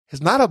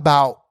It's not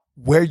about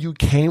where you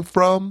came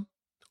from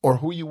or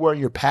who you were in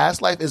your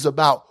past life. It's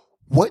about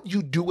what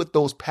you do with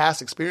those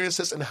past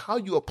experiences and how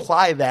you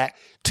apply that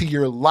to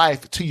your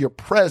life, to your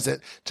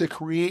present, to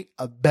create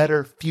a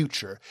better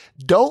future.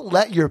 Don't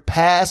let your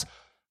past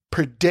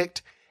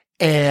predict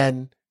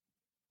and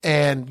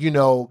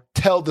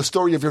tell the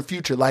story of your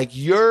future. Like,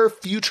 your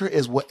future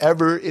is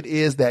whatever it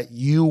is that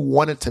you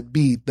want it to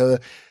be. The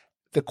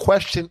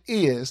question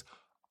is,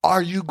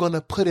 are you going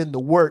to put in the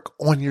work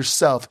on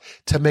yourself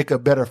to make a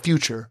better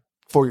future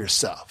for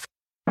yourself?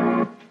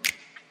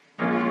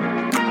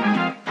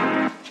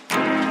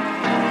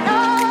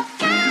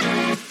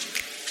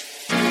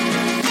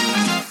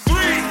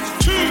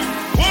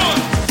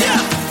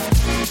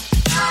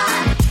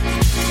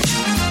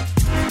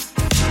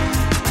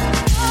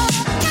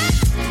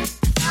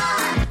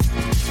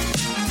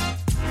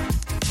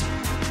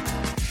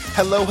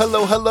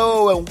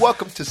 Hello, and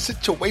welcome to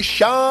Situations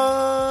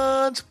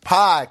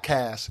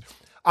Podcast.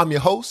 I'm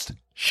your host,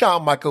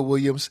 Sean Michael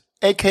Williams,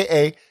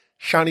 aka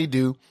Shawnee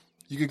Do.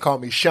 You can call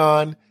me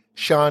Sean,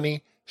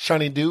 Shawnee,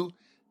 Shawnee Do.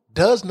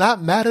 Does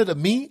not matter to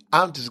me.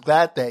 I'm just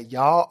glad that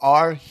y'all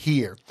are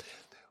here.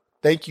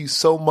 Thank you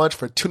so much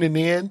for tuning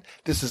in.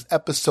 This is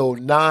episode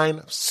 9.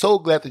 I'm so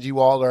glad that you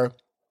all are,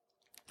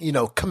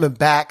 coming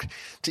back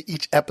to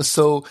each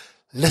episode,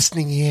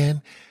 listening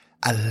in,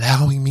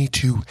 allowing me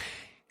to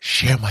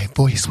share my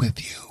voice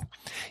with you.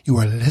 You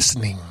are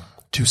listening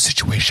to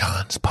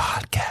Situations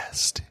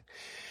Podcast,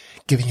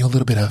 giving you a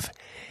little bit of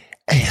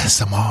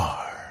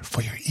ASMR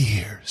for your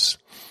ears.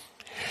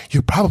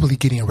 You're probably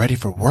getting ready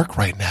for work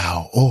right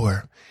now,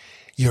 or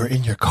you're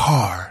in your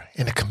car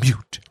in a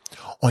commute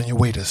on your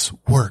way to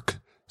work,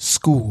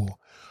 school,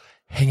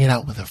 hanging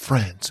out with your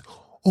friends,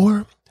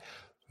 or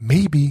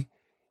maybe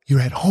you're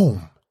at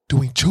home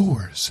doing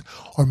chores,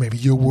 or maybe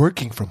you're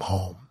working from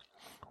home.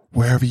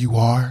 Wherever you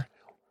are,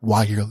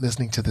 while you're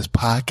listening to this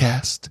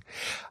podcast,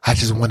 I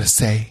just want to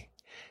say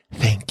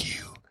thank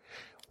you.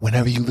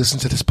 Whenever you listen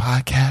to this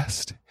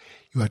podcast,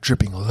 you are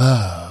dripping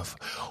love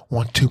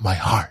onto my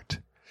heart.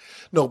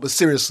 No, but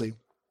seriously,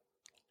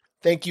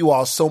 thank you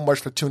all so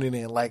much for tuning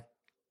in. Like,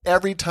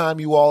 every time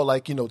you all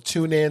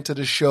tune in to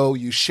the show,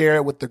 you share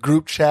it with the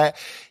group chat,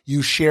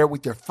 you share it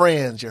with your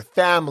friends, your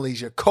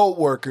families, your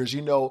coworkers,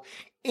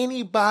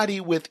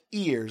 anybody with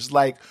ears.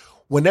 Like,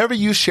 whenever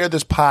you share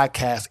this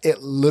podcast,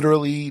 it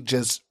literally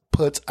just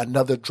puts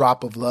another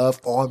drop of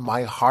love on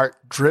my heart.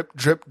 Drip,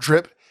 drip,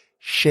 drip.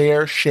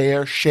 Share,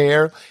 share,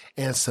 share,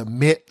 and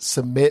submit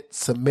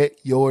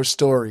your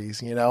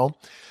stories,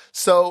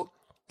 So,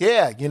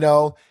 yeah,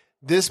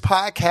 this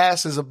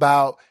podcast is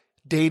about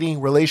dating,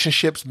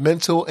 relationships,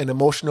 mental and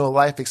emotional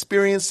life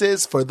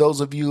experiences. For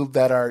those of you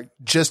that are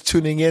just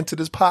tuning into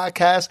this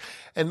podcast,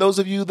 and those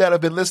of you that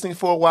have been listening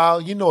for a while,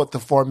 you know what the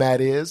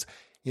format is.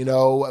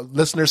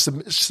 Listeners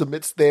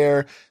submits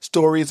their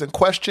stories and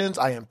questions.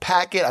 I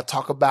unpack it. I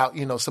talk about,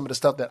 some of the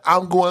stuff that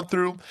I'm going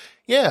through.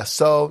 Yeah.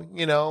 So,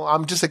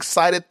 I'm just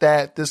excited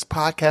that this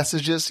podcast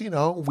is just,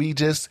 we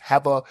just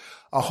have a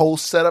whole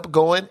setup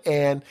going.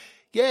 And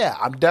yeah,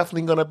 I'm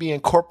definitely going to be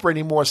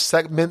incorporating more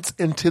segments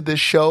into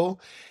this show.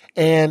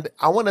 And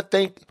I want to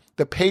thank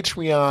the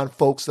Patreon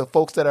folks, the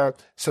folks that are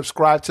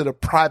subscribed to the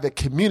private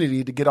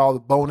community to get all the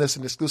bonus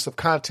and exclusive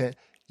content.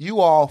 You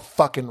all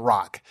fucking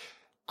rock.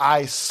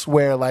 I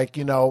swear,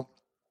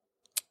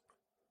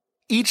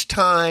 each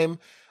time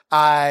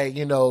I,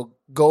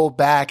 go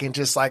back and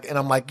just and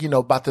I'm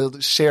about to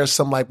share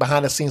some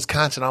behind the scenes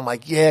content. I'm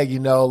like, yeah,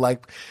 the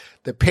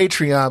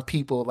Patreon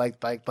people,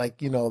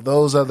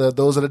 those are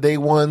the day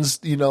ones,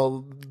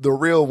 the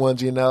real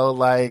ones, and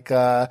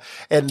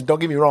don't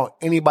get me wrong,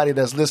 anybody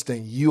that's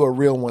listening, you a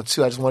real one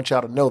too. I just want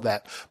y'all to know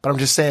that. But I'm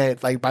just saying,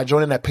 by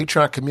joining that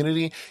Patreon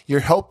community, you're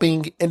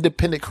helping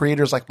independent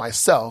creators like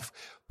myself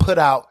put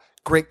out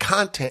great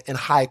content and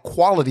high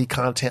quality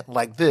content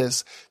like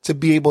this to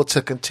be able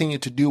to continue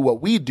to do what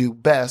we do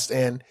best,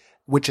 and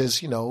which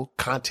is,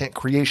 content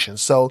creation.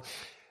 So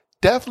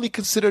definitely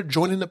consider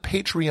joining the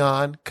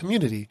Patreon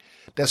community.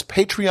 That's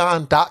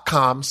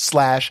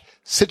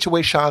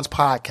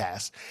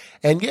patreon.com/situationspodcast.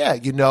 And yeah,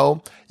 you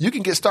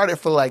can get started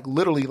for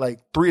literally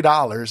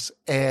 $3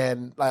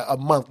 and a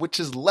month, which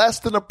is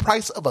less than the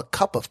price of a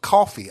cup of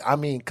coffee. I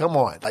mean, come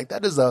on,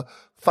 that is a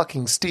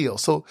fucking steal.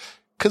 So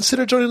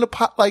consider joining the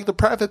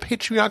private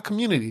Patreon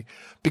community,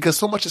 because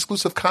so much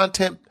exclusive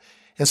content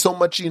and so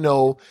much,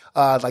 the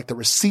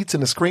receipts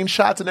and the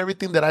screenshots and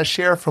everything that I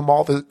share from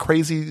all the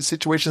crazy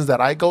situations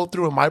that I go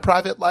through in my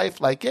private life.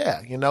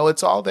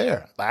 It's all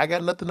there. I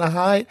got nothing to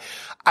hide.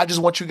 I just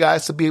want you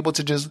guys to be able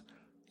to just,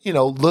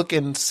 look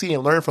and see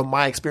and learn from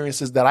my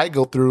experiences that I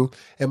go through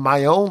and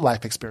my own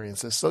life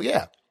experiences. So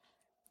yeah,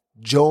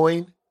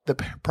 join the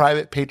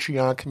private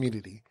Patreon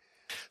community.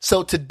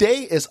 So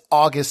today is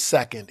August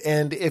 2nd.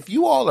 And if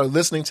you all are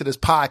listening to this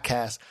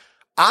podcast,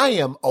 I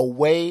am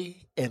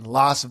away in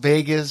Las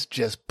Vegas,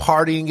 just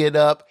partying it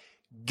up,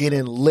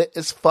 getting lit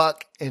as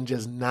fuck, and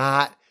just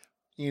not,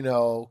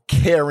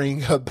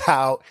 caring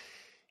about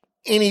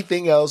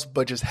anything else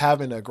but just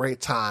having a great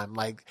time.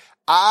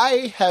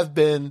 I have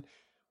been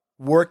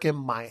working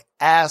my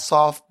ass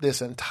off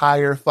this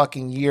entire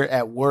fucking year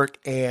at work.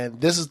 And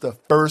this is the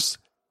first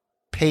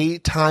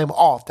paid time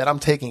off that I'm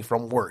taking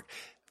from work.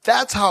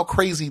 That's how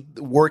crazy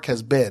work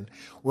has been.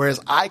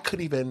 Whereas I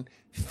couldn't even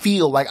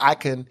feel like I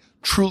can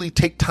truly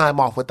take time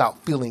off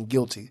without feeling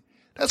guilty.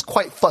 That's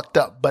quite fucked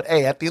up. But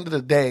hey, at the end of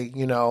the day,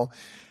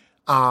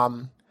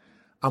 I'm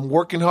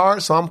working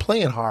hard, so I'm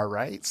playing hard,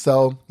 right?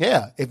 So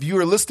yeah, if you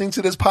are listening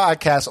to this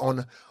podcast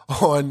on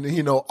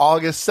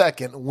August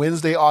 2nd,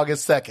 Wednesday,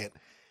 August 2nd,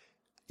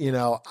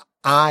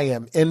 I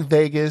am in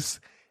Vegas,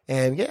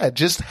 and yeah,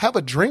 just have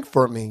a drink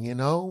for me,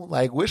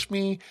 like wish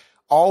me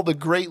all the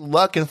great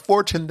luck and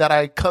fortune that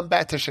I come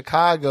back to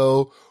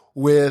Chicago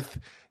with,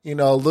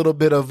 a little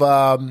bit of,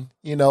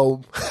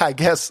 I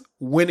guess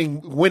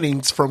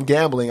winnings from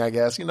gambling, I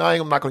guess. I'm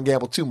not going to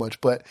gamble too much,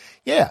 but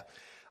yeah,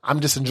 I'm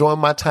just enjoying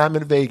my time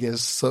in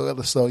Vegas.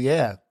 So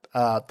yeah,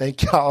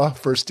 thank y'all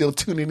for still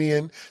tuning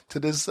in to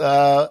this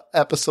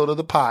episode of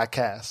the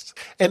podcast.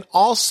 And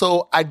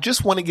also, I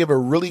just want to give a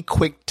really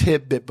quick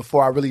tidbit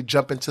before I really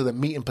jump into the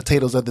meat and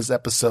potatoes of this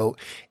episode.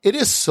 It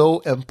is so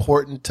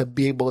important to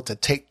be able to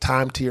take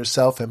time to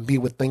yourself and be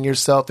within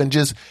yourself and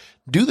just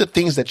do the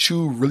things that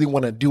you really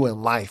want to do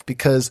in life,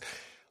 because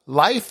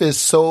life is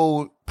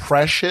so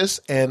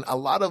precious and a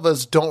lot of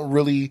us don't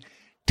really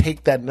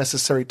take that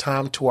necessary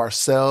time to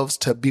ourselves,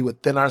 to be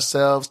within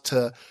ourselves,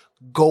 to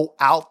go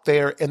out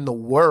there in the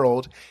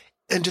world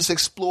and just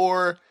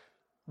explore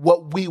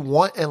what we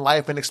want in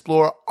life and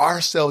explore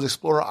ourselves,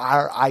 explore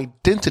our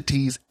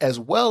identities, as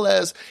well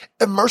as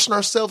immersing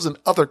ourselves in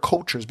other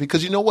cultures.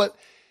 Because you know what?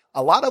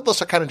 A lot of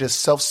us are kind of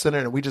just self-centered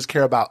and we just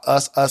care about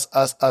us,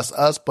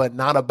 but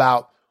not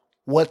about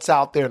what's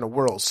out there in the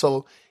world.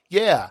 So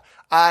yeah,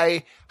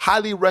 I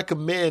highly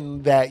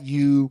recommend that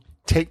you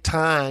take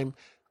time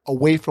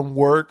away from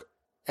work,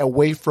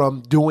 away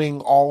from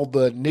doing all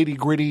the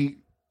nitty-gritty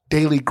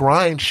daily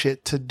grind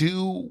shit, to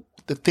do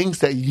the things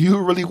that you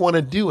really want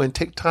to do and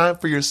take time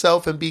for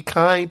yourself and be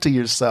kind to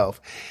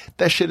yourself.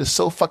 That shit is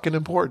so fucking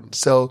important.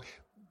 So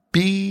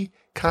be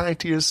kind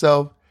to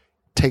yourself.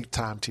 Take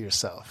time to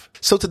yourself.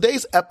 So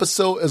today's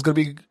episode is going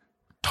to be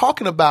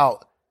talking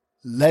about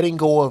letting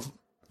go of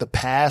the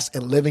past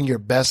and living your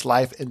best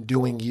life and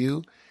doing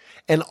you.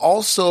 And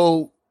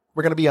also,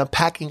 we're going to be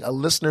unpacking a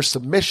listener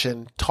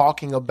submission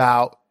talking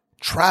about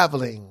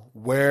traveling,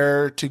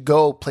 where to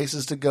go,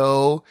 places to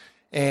go,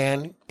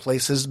 and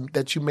places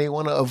that you may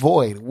want to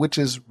avoid, which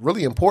is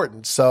really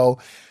important. So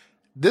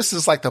this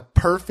is like the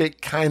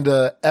perfect kind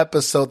of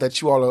episode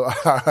that you all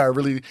are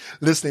really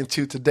listening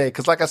to today.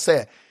 Because like I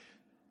said,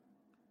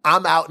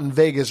 I'm out in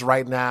Vegas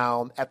right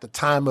now at the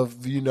time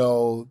of,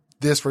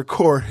 this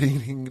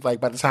recording,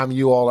 like by the time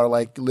you all are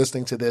like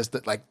listening to this,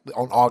 that like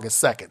on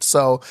August 2nd.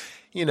 So,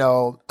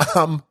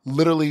 I'm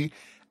literally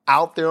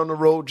out there on the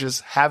road,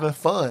 just having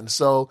fun.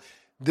 So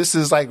this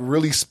is like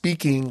really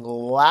speaking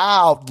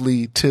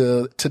loudly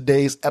to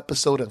today's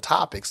episode and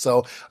topic.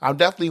 So I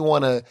definitely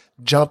want to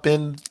jump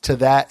into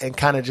that and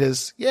kind of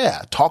just,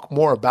 talk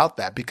more about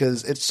that,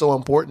 because it's so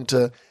important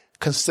to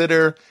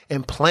consider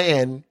and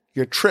plan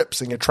your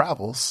trips and your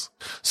travels.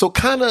 So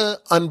kind of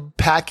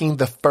unpacking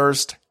the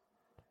first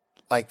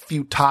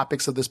few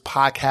topics of this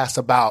podcast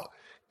about,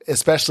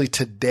 especially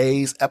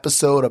today's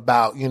episode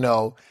about,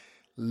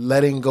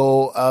 letting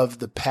go of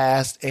the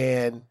past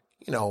and,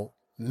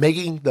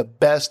 making the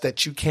best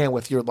that you can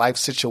with your life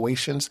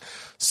situations.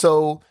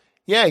 So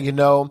yeah,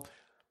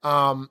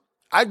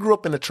 I grew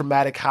up in a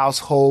traumatic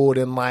household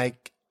and I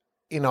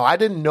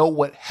didn't know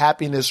what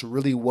happiness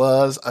really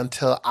was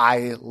until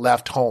I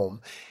left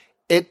home.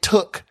 It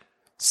took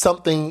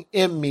something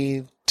in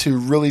me to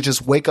really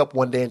just wake up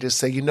one day and just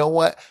say, you know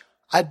what?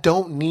 I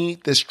don't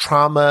need this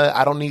trauma.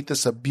 I don't need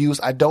this abuse.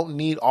 I don't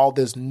need all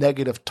this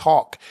negative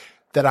talk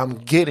that I'm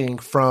getting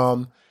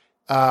from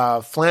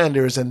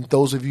Flanders. And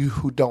those of you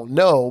who don't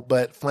know,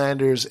 but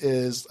Flanders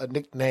is a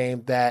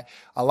nickname that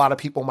a lot of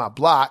people on my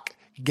block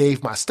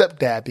gave my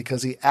stepdad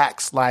because he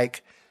acts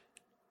like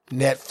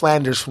Ned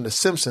Flanders from The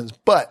Simpsons.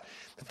 But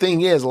the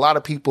thing is, a lot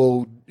of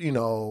people,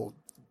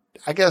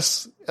 I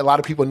guess a lot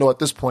of people know at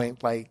this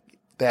point,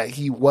 that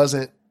he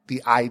wasn't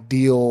the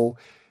ideal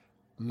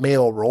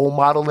male role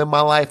model in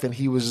my life. And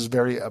he was just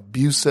very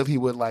abusive. He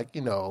would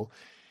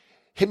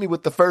hit me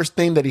with the first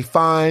thing that he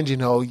finds,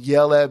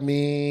 yell at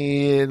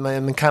me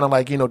and kind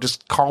of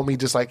just call me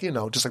just like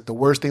the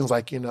worst things,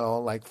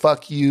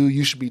 fuck you,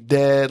 you should be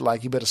dead.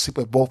 You better sleep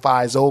with both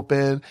eyes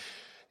open.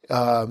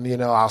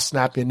 I'll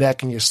snap your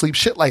neck in your sleep,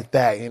 shit like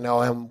that,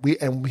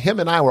 and him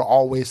and I were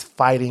always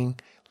fighting,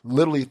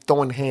 literally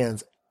throwing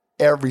hands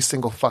every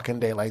single fucking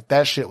day.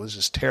 That shit was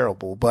just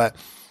terrible. But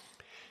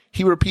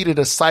he repeated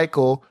a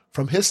cycle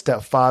from his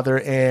stepfather,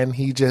 and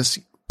he just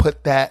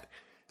put that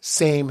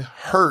same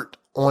hurt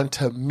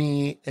onto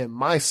me and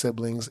my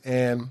siblings.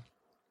 And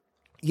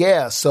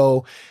yeah,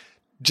 so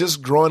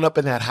just growing up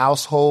in that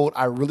household,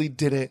 I really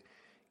didn't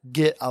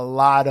get a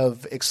lot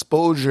of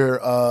exposure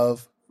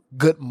of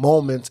good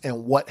moments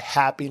and what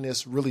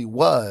happiness really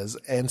was.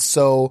 And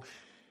so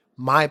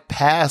my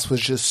past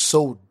was just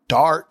so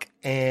dark,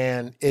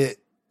 and it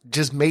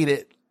just made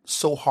it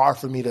so hard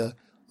for me to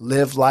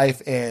live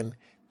life and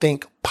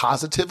think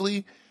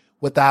positively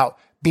without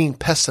being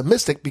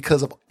pessimistic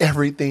because of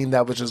everything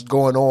that was just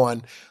going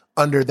on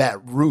under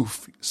that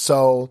roof.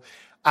 So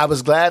I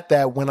was glad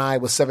that when I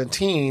was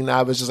 17,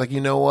 I was just like,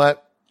 you know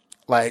what?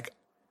 Like,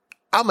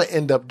 I'm going to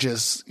end up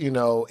just,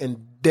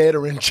 in dead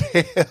or in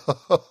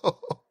jail.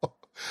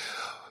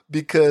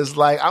 Because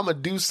like, I'm going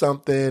to do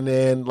something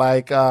and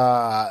like,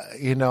 I'm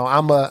going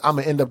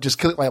to end up just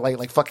killing,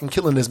 like fucking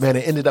killing this man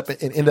and end up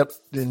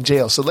in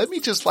jail. So let me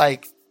just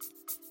like.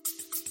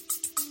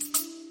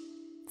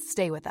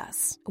 Stay with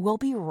us. We'll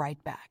be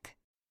right back.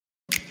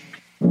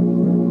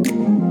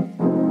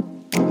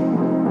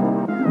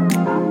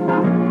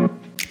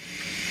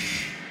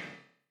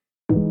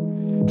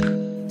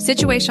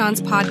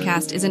 Situations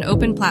Podcast is an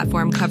open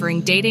platform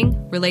covering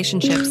dating,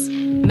 relationships,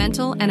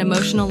 mental and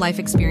emotional life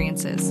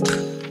experiences.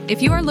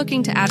 If you are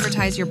looking to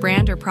advertise your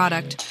brand or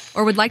product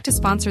or would like to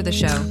sponsor the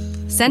show,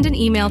 send an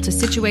email to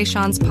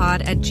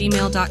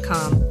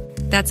situationspod@gmail.com.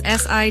 That's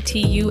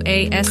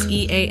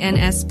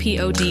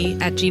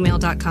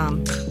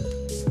situationspod@gmail.com.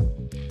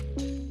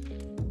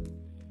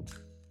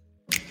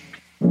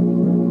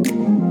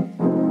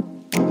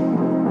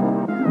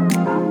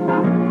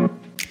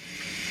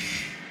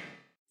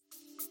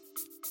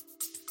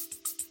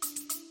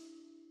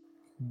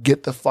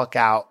 Get the fuck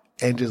out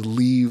and just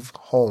leave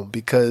home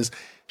because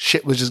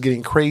shit was just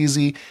getting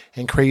crazy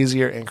and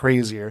crazier and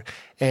crazier.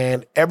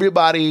 And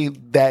everybody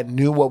that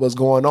knew what was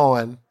going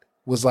on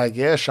was like,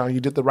 yeah, Sean, you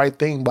did the right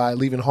thing by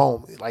leaving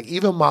home. Like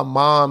even my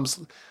mom's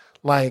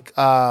like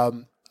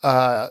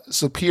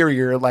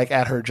superior, like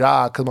at her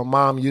job, because my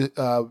mom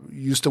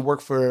used to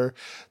work for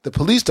the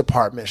police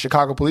department,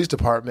 Chicago Police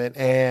Department,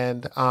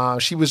 and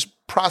she was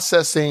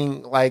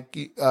processing like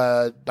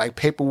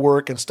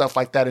paperwork and stuff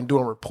like that and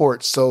doing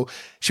reports. So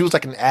she was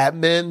like an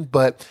admin,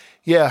 but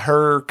yeah,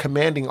 her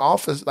commanding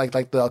office, like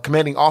the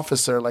commanding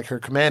officer, like her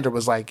commander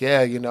was like,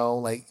 yeah,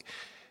 like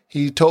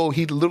he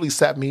literally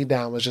sat me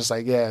down, was just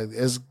like, yeah,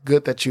 it's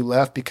good that you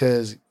left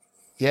because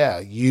yeah,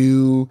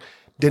 you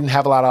didn't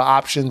have a lot of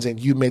options and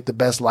you made the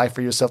best life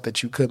for yourself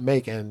that you could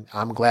make. And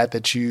I'm glad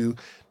that you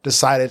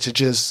decided to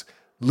just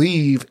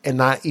leave and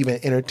not even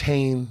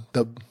entertain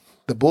the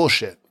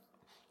bullshit.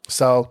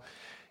 So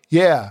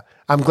yeah,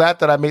 I'm glad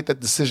that I made that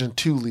decision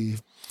to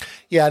leave.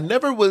 Yeah, I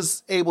never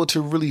was able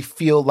to really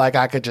feel like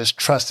I could just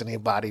trust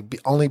anybody,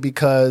 only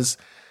because,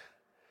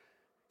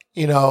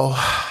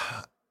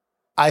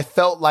 I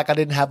felt like I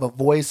didn't have a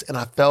voice and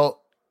I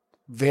felt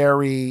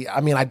really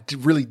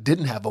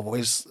didn't have a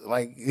voice.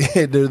 Like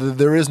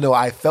there is no,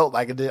 I felt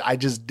like I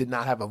just did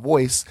not have a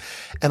voice.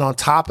 And on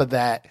top of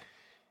that,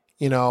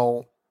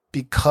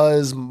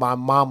 because my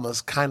mom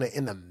was kind of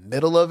in the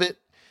middle of it,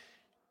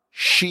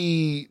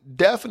 she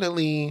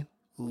definitely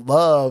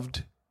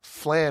loved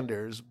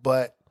Flanders,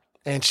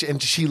 and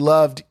she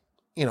loved,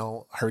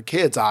 her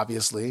kids,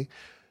 obviously,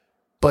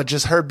 but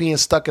just her being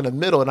stuck in the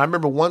middle. And I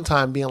remember one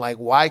time being like,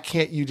 why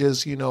can't you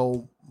just,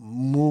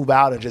 move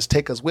out and just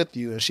take us with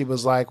you? And she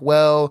was like,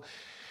 well,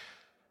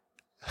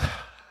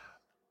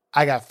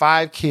 I got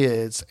 5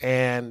 kids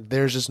and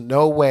there's just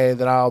no way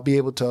that I'll be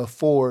able to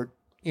afford,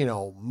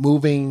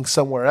 moving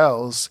somewhere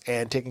else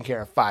and taking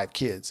care of 5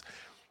 kids,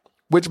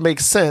 which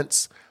makes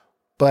sense.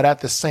 But at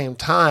the same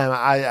time,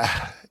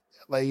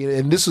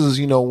 and this was,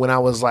 when I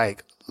was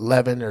like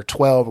 11 or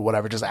 12 or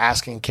whatever, just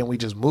asking, can we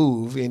just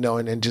move,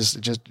 and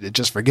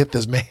just forget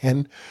this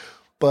man.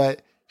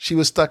 But she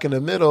was stuck in the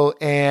middle.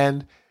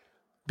 And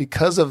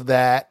because of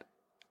that,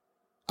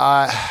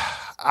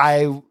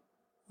 I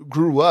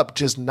grew up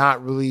just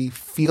not really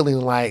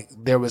feeling like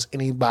there was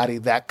anybody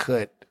that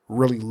could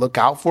really look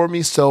out for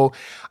me. So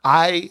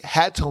I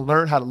had to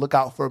learn how to look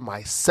out for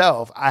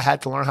myself. I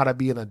had to learn how to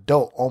be an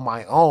adult on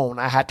my own.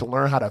 I had to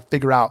learn how to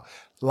figure out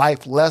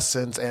life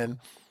lessons and,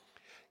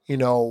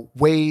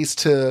 ways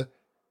to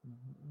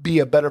be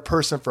a better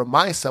person for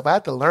myself. I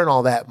had to learn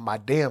all that my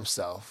damn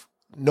self.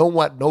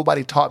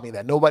 Nobody taught me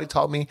that. Nobody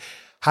taught me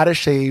how to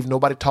shave.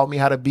 Nobody taught me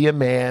how to be a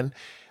man.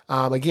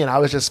 Again, I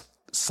was just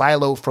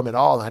siloed from it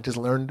all. And I just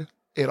learned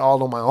it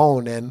all on my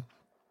own. And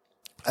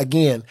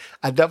again,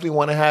 I definitely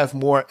want to have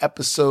more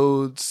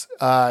episodes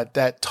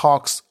that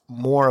talks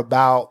more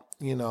about,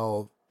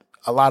 a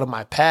lot of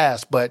my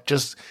past, but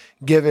just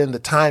given the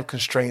time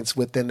constraints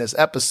within this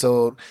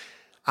episode,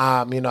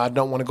 I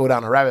don't want to go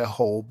down a rabbit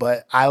hole,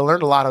 but I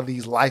learned a lot of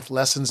these life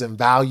lessons and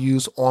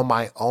values on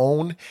my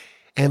own.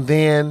 And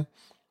then,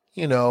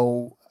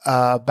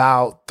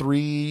 about 3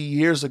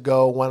 years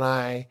ago when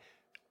I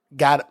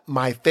got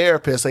my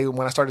therapist, like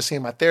when I started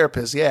seeing my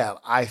therapist, yeah,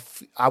 I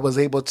was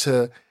able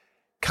to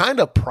kind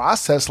of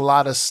process a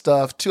lot of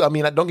stuff too. I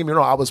mean, don't get me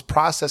wrong, I was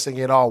processing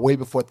it all way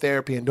before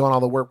therapy and doing all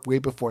the work way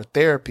before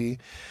therapy.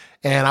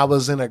 And I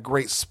was in a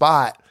great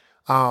spot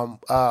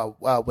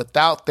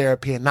without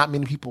therapy, and not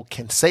many people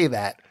can say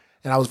that.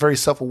 And I was very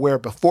self-aware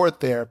before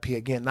therapy.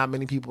 Again, not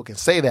many people can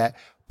say that,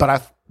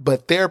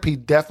 but therapy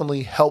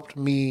definitely helped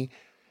me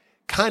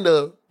kind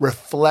of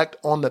reflect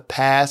on the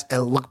past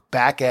and look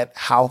back at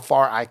how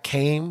far I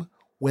came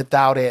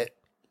without it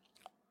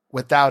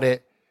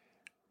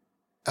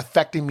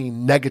affecting me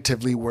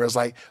negatively, where it's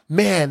like,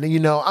 man,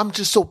 I'm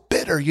just so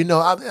bitter,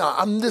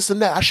 I'm this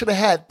and that. I should have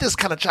had this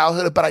kind of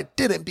childhood, but I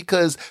didn't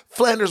because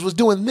Flanders was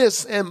doing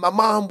this and my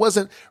mom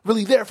wasn't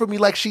really there for me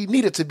like she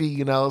needed to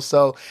be,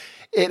 So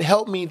it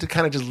helped me to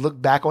kind of just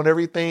look back on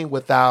everything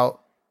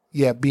without,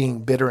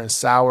 being bitter and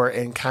sour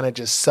and kind of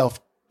just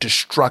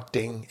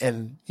self-destructing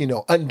and,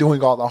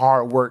 undoing all the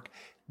hard work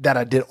that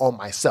I did on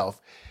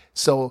myself.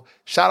 So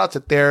shout out to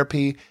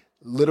therapy.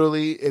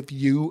 Literally, if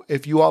you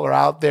all are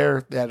out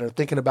there that are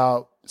thinking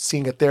about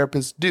seeing a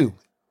therapist,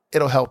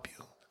 it'll help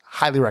you.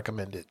 Highly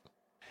recommend it.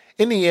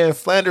 In the end,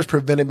 Flanders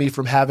prevented me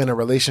from having a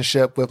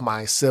relationship with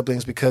my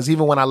siblings because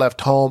even when I left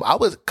home, I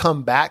would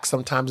come back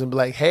sometimes and be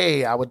like,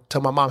 hey, I would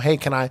tell my mom, hey,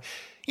 can I,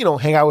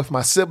 hang out with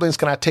my siblings?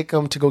 Can I take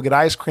them to go get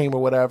ice cream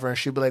or whatever? And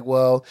she'd be like,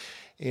 well,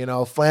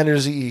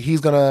 Flanders, he's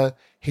gonna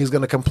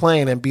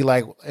complain and be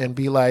like,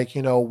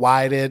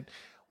 why did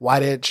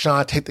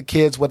Sean take the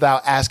kids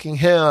without asking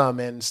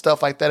him and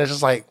stuff like that? It's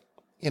just like,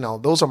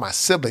 those are my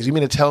siblings. You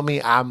mean to tell me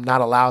I'm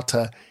not allowed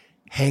to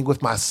hang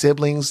with my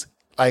siblings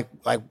like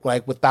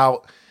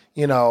without,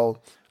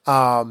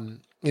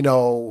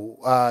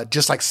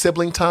 just like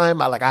sibling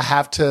time? I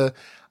have to,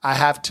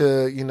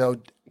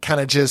 kind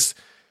of just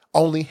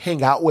only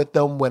hang out with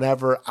them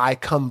whenever I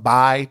come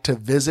by to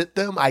visit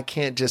them. I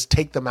can't just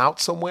take them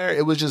out somewhere.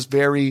 It was just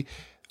very,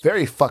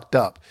 very fucked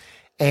up.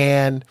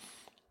 And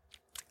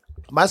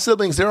my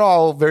siblings, they're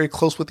all very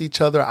close with each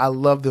other. I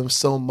love them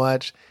so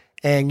much.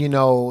 And,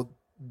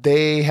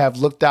 they have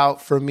looked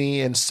out for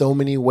me in so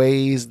many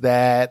ways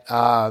that,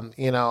 that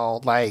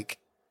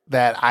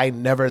I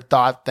never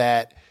thought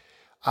that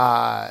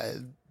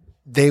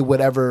they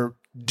would ever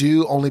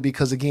do, only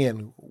because,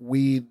 again,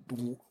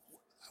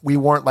 we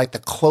weren't like the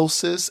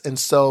closest. And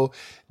so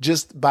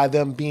just by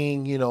them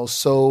being,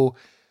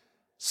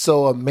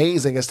 so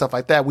amazing and stuff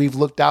like that, we've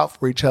looked out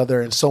for each other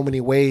in so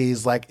many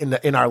ways, like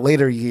in our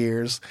later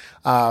years,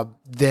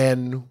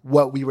 than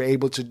what we were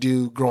able to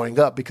do growing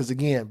up. Because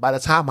again, by the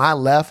time I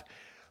left,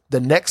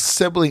 the next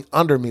sibling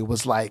under me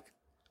was like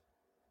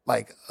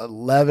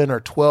 11 or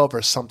 12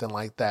 or something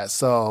like that.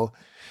 So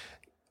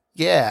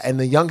yeah. And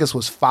the youngest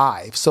was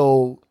 5.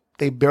 So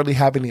they barely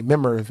have any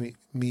memory of me.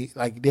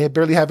 Like they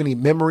barely have any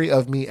memory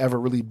of me ever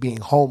really being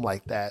home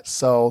like that.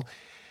 So,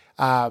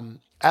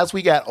 as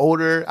we got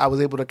older, I was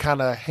able to kind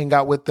of hang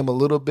out with them a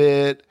little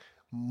bit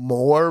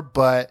more,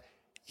 but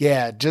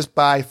yeah, just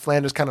by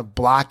Flanders kind of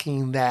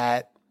blocking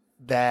that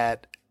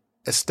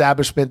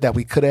establishment that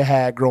we could have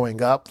had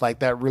growing up, like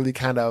that really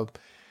kind of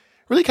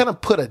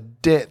put a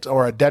dent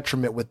or a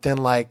detriment within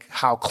like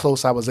how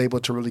close I was able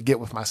to really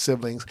get with my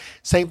siblings.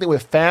 Same thing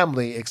with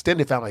family,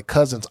 extended family,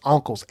 cousins,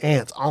 uncles,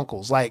 aunts,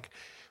 uncles. Like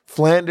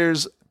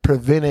Flanders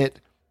prevented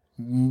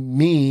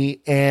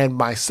me and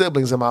my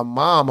siblings and my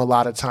mom a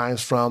lot of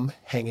times from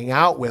hanging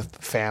out with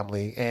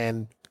family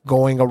and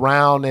going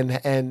around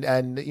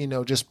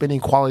and just spending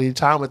quality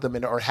time with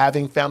them or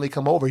having family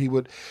come over. He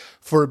would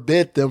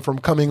forbid them from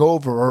coming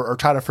over or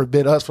try to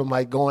forbid us from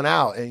like going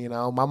out. And,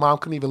 my mom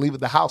couldn't even leave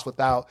the house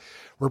without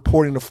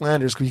reporting to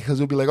Flanders because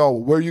it would be like, oh,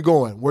 where are you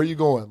going? Where are you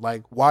going?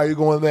 Like, why are you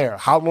going there?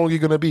 How long are you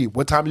going to be?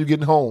 What time are you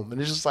getting home? And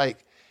it's just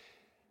like,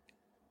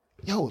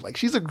 yo, like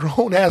she's a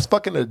grown ass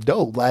fucking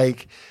adult.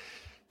 Like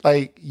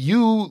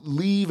you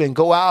leave and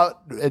go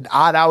out at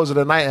odd hours of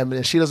the night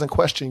and she doesn't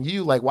question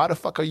you. Like, why the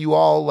fuck are you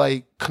all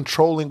like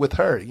controlling with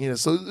her?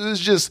 So it was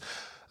just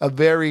a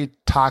very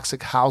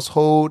toxic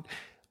household,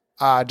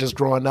 just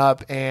growing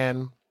up.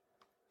 And,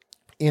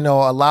 a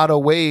lot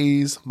of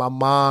ways my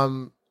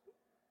mom,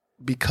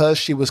 because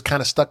she was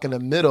kind of stuck in the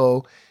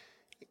middle,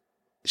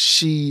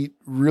 she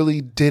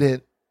really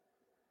didn't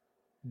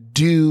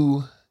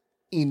do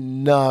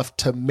enough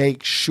to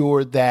make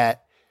sure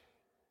that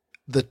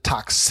the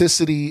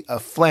toxicity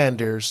of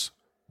Flanders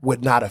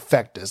would not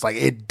affect us. Like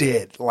it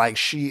did. Like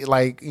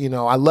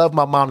I love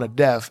my mom to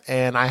death,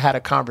 and I had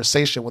a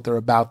conversation with her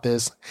about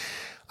this.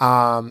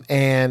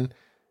 And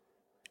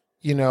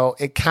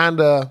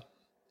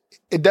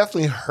it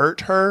definitely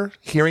hurt her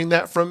hearing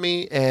that from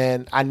me.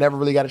 And I never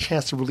really got a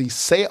chance to really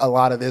say a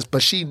lot of this,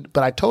 but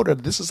I told her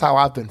this is how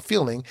I've been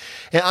feeling.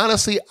 And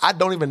honestly, I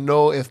don't even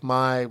know if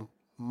my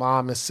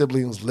mom and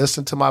siblings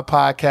listen to my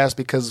podcast,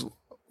 because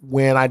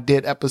when I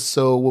did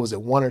episode,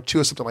 1 or 2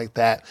 or something like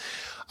that,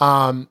 like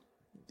I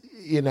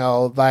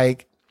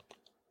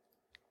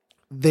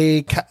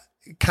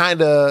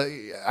kind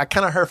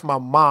of heard from my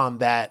mom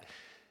that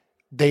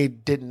they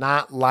did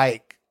not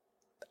like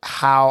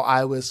how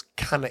I was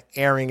kind of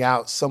airing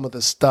out some of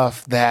the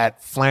stuff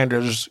that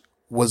Flanders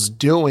was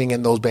doing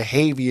and those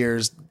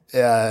behaviors,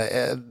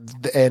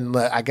 and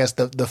I guess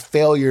the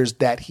failures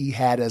that he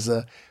had as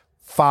a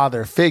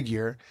father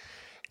figure.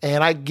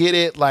 And I get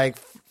it, like,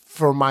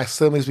 for my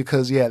siblings,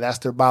 because that's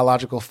their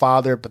biological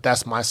father, but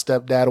that's my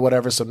stepdad or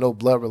whatever, so no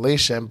blood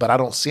relation. But I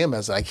don't see him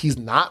as like, he's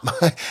not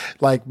my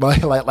my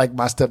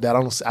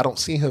stepdad. I don't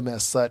see him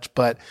as such.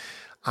 But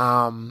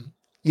and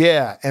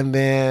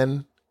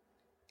then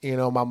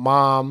my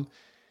mom,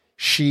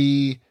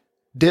 she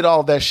did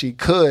all that she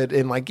could.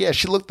 And like, yeah,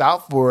 she looked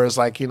out for us,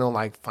 like, you know,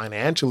 like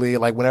financially,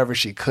 like whenever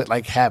she could,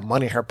 like have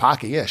money in her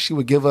pocket. Yeah, she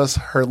would give us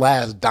her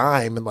last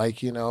dime and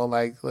like, you know,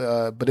 like,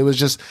 but it was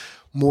just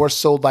more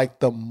so like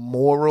the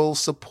moral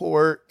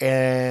support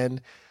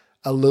and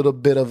a little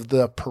bit of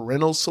the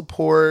parental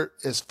support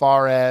as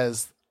far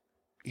as,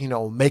 you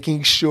know,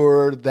 making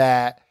sure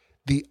that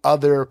the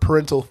other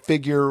parental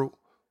figure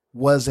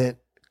wasn't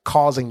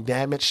causing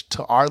damage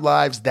to our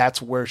lives.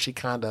 That's where she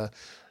kind of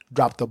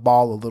dropped the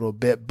ball a little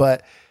bit.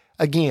 But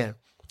again,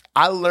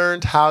 I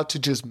learned how to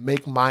just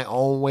make my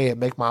own way and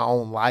make my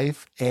own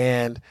life.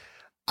 And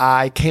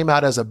I came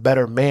out as a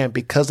better man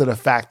because of the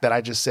fact that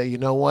I just say, you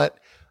know what?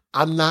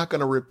 I'm not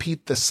going to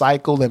repeat the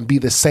cycle and be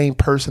the same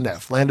person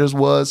that Flanders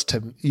was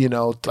to, you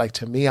know, like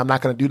to me. I'm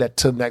not going to do that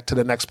to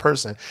the next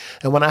person.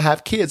 And when I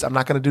have kids, I'm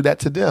not going to do that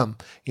to them,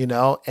 you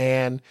know.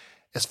 And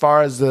as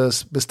far as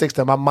the mistakes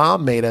that my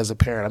mom made as a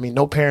parent, I mean,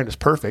 no parent is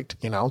perfect,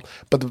 you know,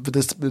 but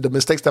the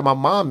mistakes that my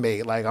mom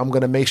made, like I'm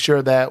going to make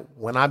sure that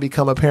when I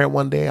become a parent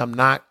one day, I'm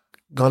not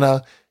going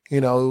to, you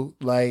know,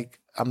 like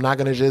I'm not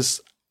going to just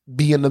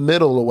be in the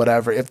middle or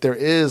whatever. If there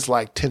is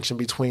like tension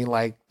between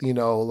like, you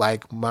know,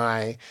 like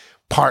my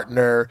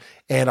partner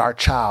and our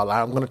child,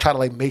 I'm going to try to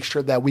like make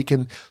sure that we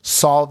can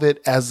solve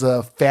it as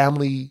a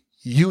family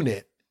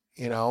unit,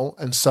 you know?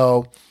 And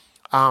so,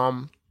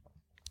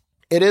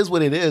 it is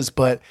what it is,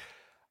 but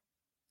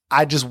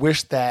I just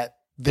wish that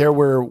there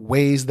were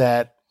ways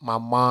that my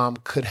mom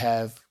could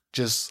have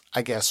just,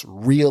 I guess,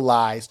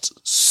 realized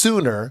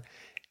sooner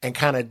and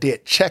kind of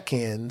did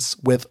check-ins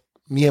with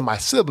me and my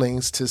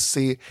siblings to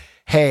see,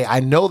 hey,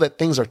 I know that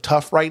things are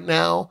tough right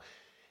now.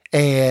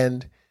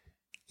 And,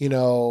 you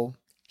know,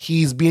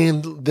 he's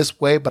being this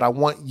way, but I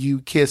want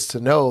you kids to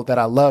know that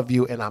I love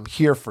you and I'm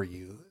here for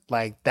you.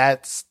 Like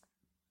that's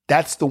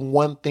the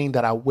one thing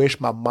that I wish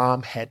my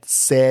mom had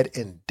said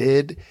and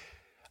did.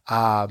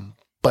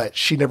 But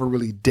she never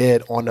really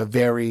did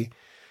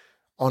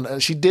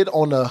she did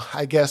on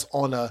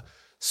a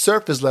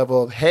surface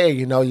level of, hey,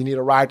 you know, you need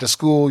a ride to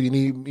school. You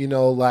need, you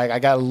know, like I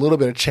got a little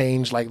bit of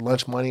change, like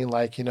lunch money,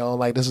 like, you know,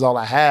 like this is all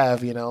I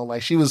have, you know,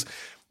 like she was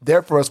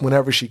there for us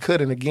whenever she could.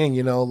 And again,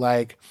 you know,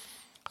 like,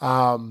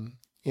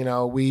 you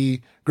know,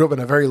 we grew up in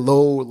a very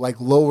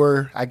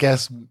lower, I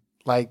guess,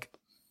 like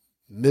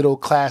middle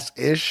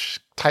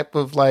class-ish type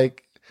of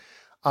like,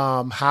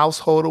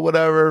 household or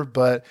whatever.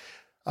 But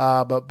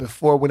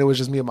before, when it was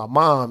just me and my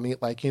mom,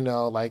 like, you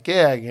know, like,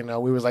 yeah, you know,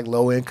 we was like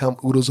low income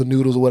oodles and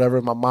noodles or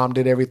whatever. My mom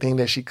did everything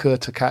that she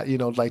could to, you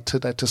know, like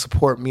to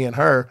support me and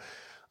her.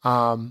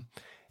 And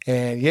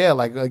yeah,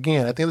 like,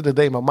 again, at the end of the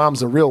day, my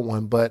mom's a real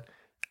one. But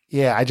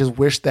yeah, I just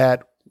wish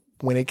that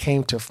when it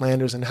came to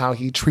Flanders and how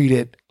he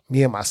treated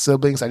me and my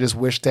siblings, I just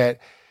wish that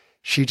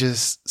she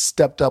just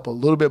stepped up a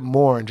little bit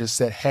more and just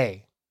said,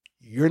 hey,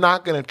 you're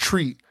not going to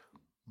treat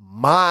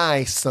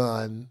my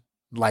son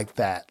like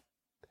that.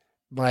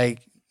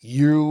 Like,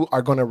 you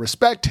are going to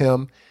respect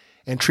him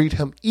and treat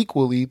him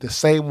equally the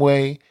same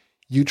way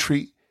you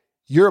treat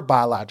your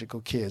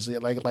biological kids.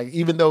 Like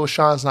even though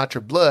Sean's not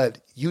your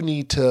blood, you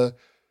need to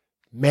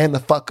man the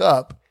fuck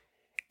up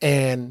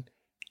and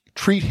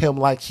treat him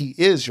like he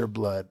is your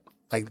blood.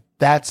 Like,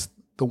 that's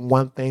the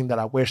one thing that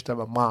I wish that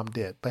my mom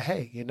did. But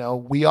hey, you know,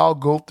 we all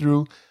go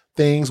through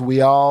things. We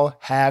all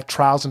have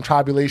trials and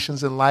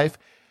tribulations in life.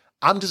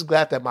 I'm just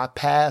glad that my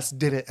past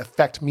didn't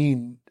affect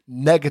me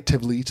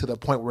negatively to the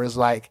point where it's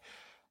like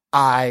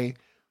I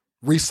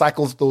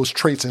recycled those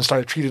traits and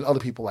started treating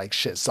other people like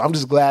shit. So I'm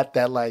just glad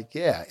that, like,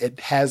 yeah, it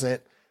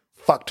hasn't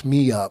fucked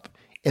me up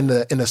in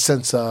the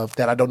sense of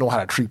that I don't know how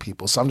to treat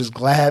people. So I'm just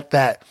glad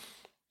that,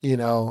 you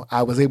know,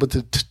 I was able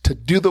to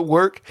do the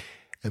work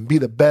and be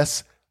the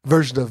best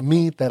version of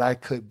me that I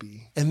could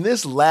be. And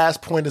this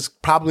last point is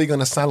probably going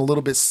to sound a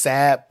little bit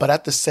sad, but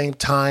at the same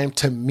time,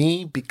 to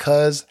me,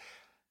 because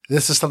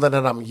this is something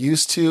that I'm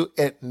used to,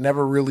 it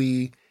never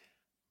really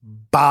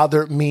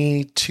bothered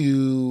me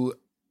to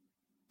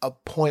a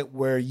point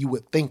where you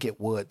would think it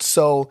would.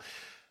 So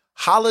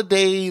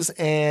holidays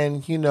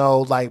and, you know,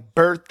 like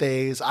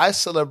birthdays, I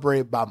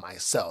celebrate by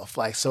myself.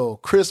 Like, so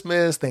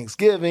Christmas,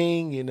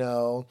 Thanksgiving, you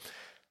know,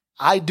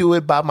 I do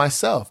it by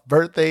myself.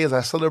 Birthdays,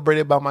 I celebrate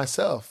it by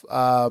myself.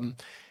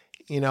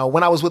 You know,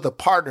 when I was with a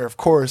partner, of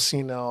course,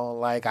 you know,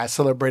 like I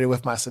celebrated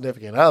with my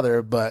significant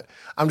other, but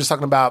I'm just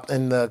talking about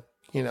in the,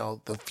 you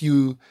know, the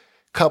few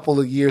couple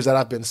of years that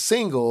I've been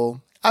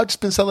single, I've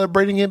just been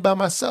celebrating it by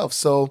myself.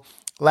 So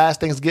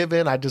last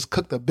Thanksgiving, I just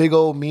cooked a big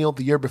old meal.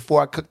 The year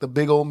before, I cooked a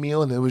big old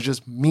meal, and it was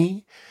just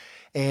me.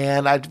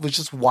 And I was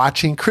just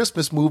watching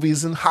Christmas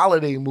movies and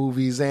holiday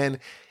movies. And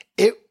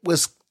it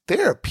was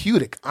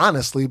therapeutic,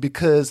 honestly,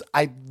 because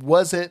I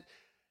wasn't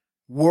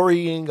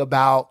worrying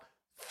about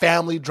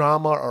family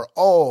drama or,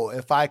 oh,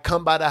 if I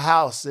come by the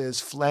house, is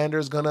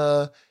Flanders going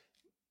to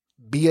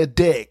be a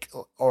dick?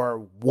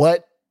 Or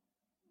what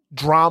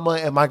drama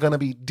am I going to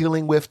be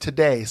dealing with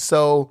today?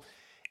 So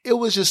it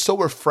was just so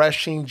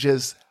refreshing,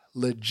 just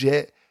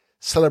legit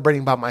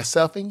celebrating by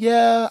myself. And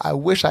yeah, I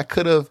wish I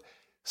could have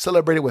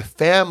celebrated with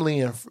family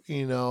and,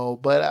 you know,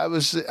 but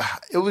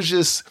it was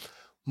just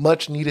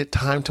much needed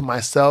time to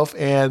myself.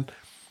 And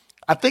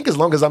I think as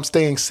long as I'm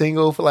staying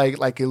single for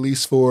like at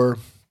least for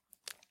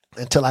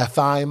until I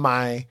find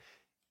my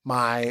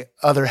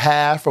other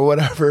half or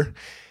whatever,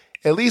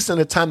 at least in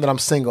the time that I'm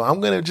single,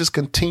 I'm going to just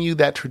continue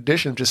that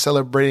tradition of just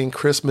celebrating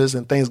Christmas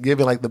and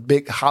Thanksgiving, like the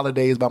big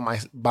holidays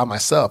by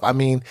myself. I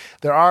mean,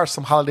 there are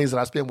some holidays that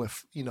I spend with,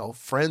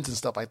 friends and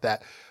stuff like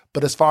that.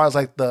 But as far as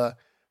like the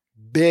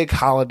big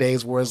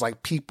holidays where it's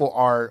like people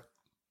are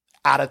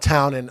out of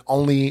town and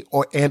only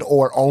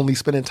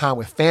spending time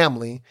with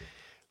family,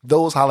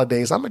 those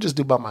holidays I'm going to just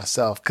do by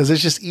myself because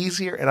it's just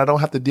easier and I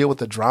don't have to deal with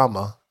the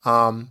drama.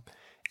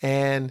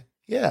 And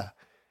yeah.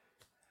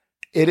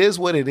 It is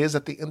what it is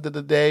at the end of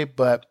the day,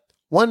 but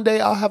one day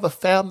I'll have a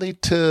family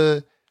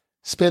to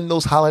spend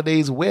those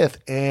holidays with,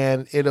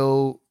 and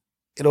it'll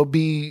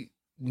be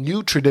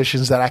new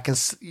traditions that I can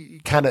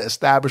kind of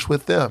establish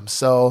with them.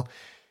 So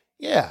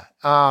yeah,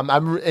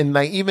 and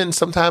like even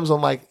sometimes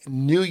on like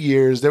New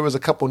Year's, there was a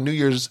couple New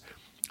Year's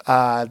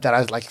that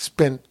I like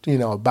spent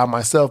by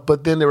myself,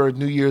 but then there were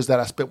New Year's that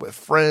I spent with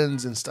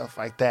friends and stuff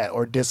like that,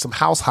 or did some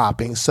house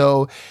hopping.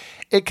 So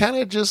it kind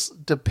of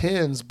just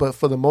depends, but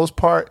for the most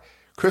part,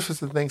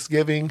 Christmas and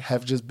Thanksgiving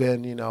have just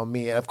been,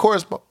 me. And of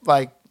course,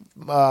 like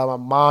my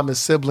mom and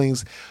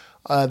siblings,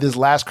 this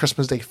last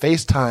Christmas they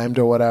FaceTimed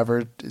or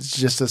whatever. It's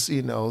just to,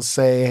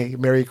 say hey,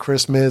 Merry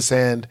Christmas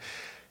and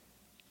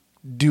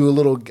do a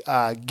little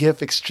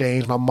gift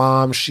exchange. My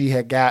mom, she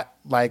had got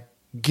like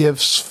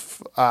gifts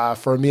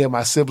for me and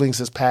my siblings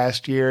this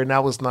past year, and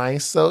that was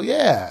nice. So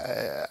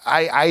yeah,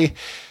 I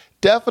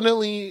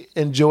definitely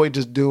enjoy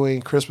just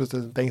doing Christmas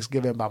and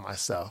Thanksgiving by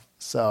myself.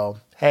 So,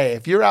 hey,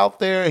 if you're out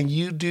there and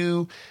you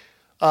do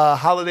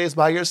holidays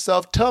by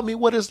yourself, tell me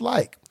what it's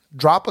like.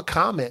 Drop a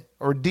comment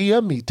or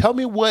DM me. Tell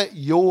me what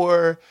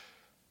your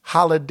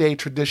holiday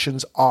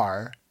traditions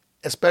are,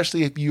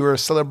 especially if you are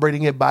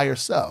celebrating it by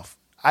yourself.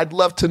 I'd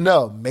love to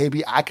know.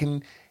 Maybe I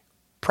can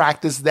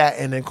practice that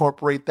and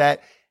incorporate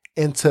that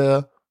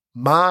into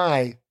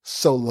my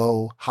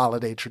solo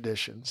holiday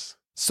traditions.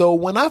 So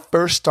when I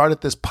first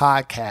started this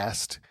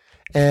podcast,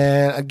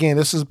 and again,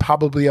 this is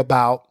probably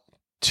about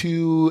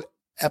 2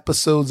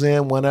 episodes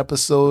in, 1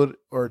 episode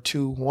or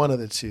 2, one of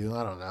the two,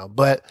 I don't know.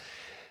 But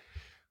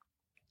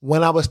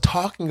when I was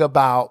talking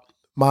about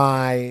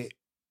my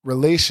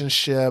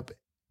relationship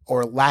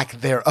or lack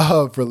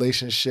thereof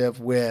relationship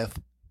with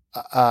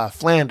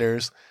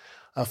Flanders,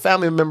 a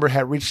family member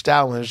had reached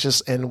out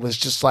and was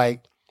just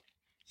like,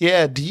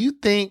 yeah, do you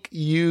think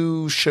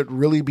you should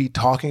really be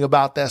talking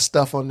about that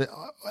stuff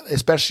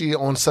especially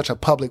on such a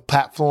public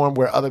platform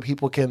where other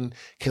people can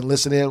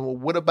listen in? Well,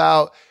 what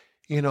about,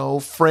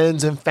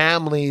 friends and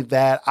family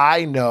that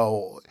I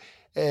know,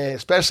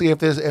 especially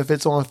if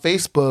it's on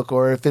Facebook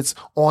or if it's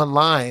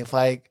online?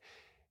 Like,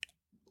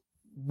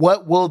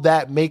 what will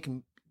that make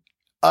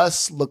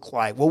us look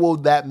like? What will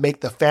that make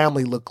the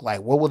family look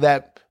like? What will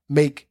that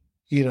make,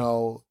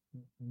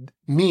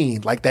 me,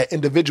 like that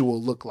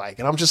individual, look like?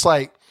 And I'm just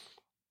like,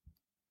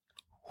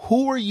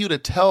 who are you to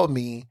tell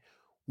me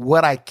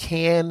what I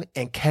can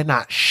and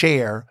cannot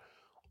share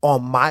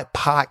on my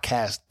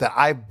podcast that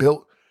I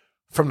built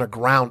from the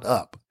ground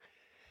up?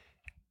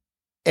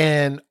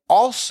 And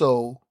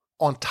also,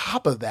 on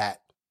top of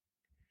that,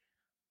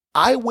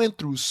 I went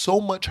through so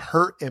much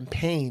hurt and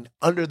pain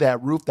under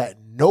that roof that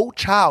no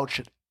child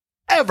should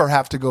ever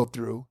have to go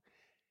through.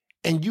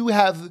 And you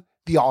have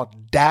the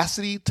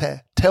audacity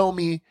to tell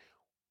me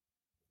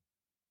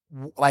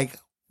like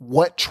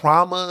what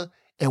trauma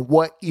and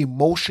what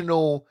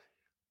emotional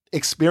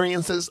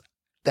experiences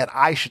that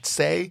I should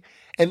say.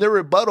 And their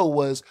rebuttal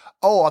was,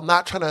 oh, I'm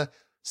not trying to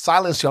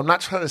silence you. I'm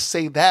not trying to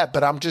say that,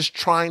 but I'm just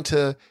trying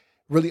to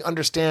really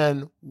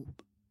understand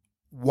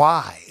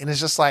why. And it's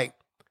just like,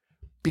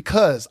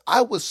 because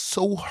I was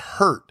so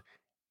hurt.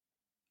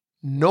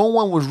 No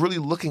one was really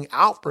looking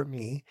out for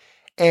me.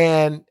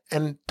 And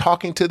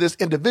talking to this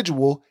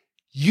individual,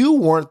 you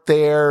weren't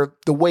there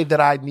the way that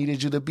I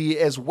needed you to be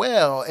as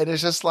well. And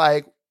it's just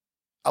like,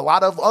 a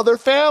lot of other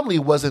family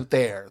wasn't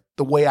there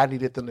the way I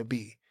needed them to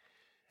be.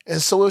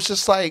 And so it's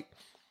just like,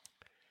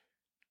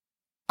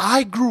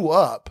 I grew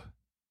up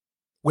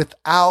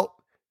without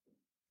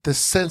the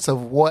sense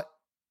of what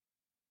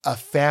a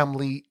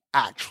family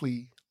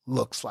actually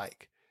looks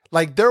like.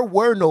 Like, there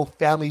were no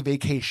family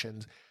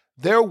vacations.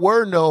 There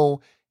were no,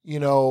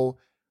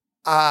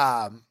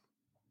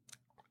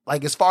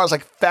 like as far as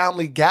like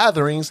family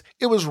gatherings,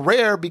 it was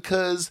rare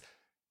because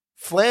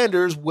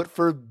Flanders would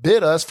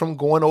forbid us from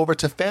going over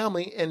to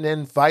family, and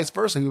then vice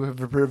versa. He would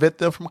prevent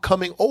them from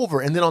coming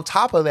over. And then on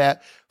top of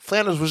that,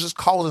 Flanders was just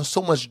causing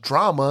so much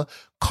drama,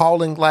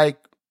 calling like,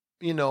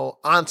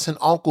 aunts and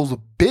uncles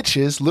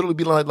bitches, literally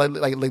be like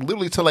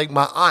literally to like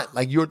my aunt,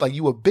 like you a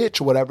bitch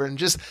or whatever, and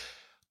just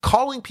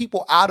calling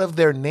people out of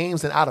their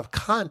names and out of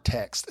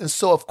context. And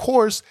so of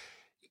course,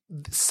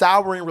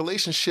 souring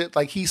relationship,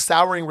 like he's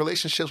souring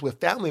relationships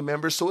with family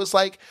members. So it's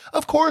like,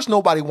 of course,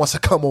 nobody wants to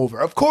come over.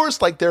 Of course,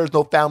 like there's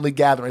no family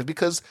gatherings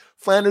because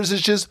Flanders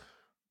is just,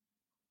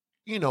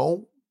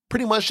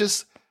 pretty much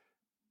just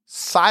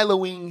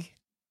siloing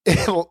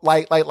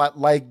like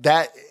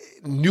that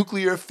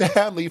nuclear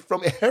family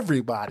from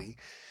everybody.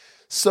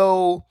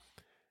 So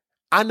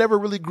I never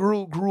really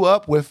grew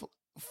up with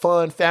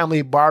fun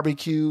family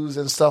barbecues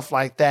and stuff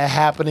like that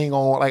happening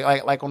on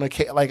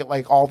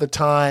like all the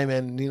time,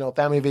 and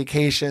family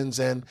vacations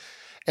and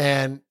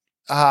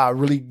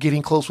really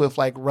getting close with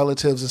like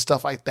relatives and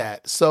stuff like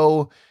that.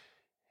 So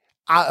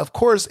of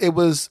course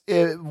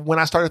when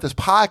I started this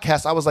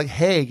podcast, I was like,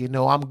 hey,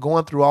 I'm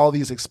going through all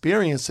these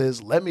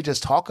experiences. Let me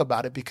just talk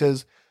about it,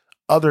 because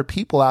other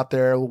people out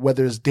there,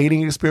 whether it's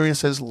dating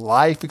experiences,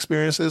 life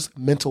experiences,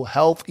 mental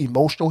health,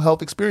 emotional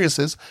health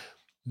experiences,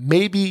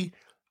 maybe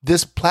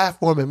this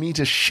platform and me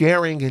just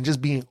sharing and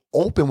just being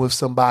open with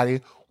somebody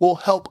will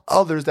help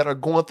others that are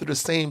going through the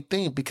same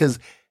thing, because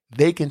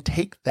they can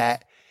take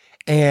that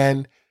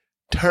and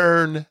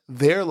turn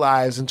their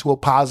lives into a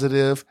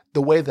positive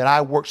the way that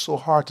I worked so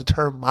hard to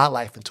turn my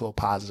life into a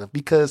positive,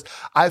 because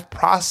I've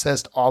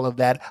processed all of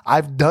that.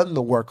 I've done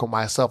the work on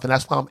myself, and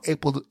that's why I'm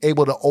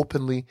able to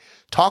openly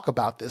talk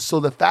about this. So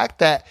the fact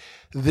that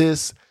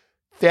this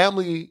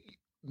family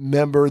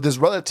member, this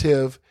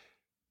relative,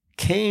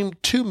 came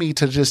to me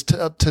to just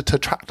to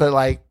try to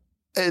like,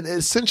 and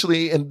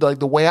essentially, and like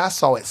the way I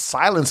saw it,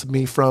 silence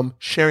me from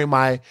sharing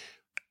my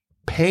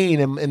pain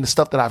and the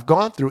stuff that I've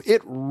gone through.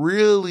 It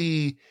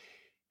really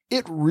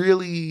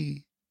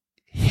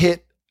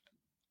hit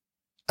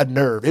a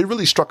nerve. It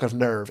really struck a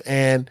nerve.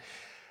 And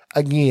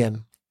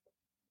again,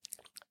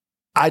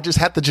 I just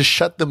had to just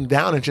shut them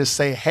down and just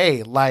say,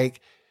 hey,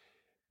 like,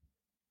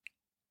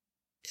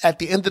 at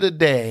the end of the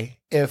day,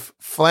 if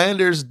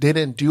Flanders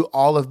didn't do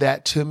all of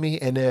that to me,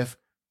 and if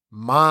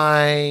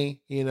my,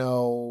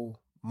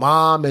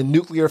 mom and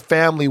nuclear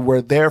family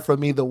were there for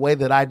me the way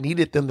that I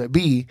needed them to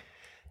be,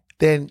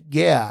 then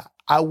yeah,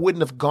 I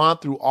wouldn't have gone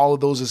through all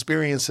of those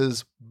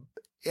experiences,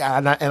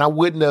 and I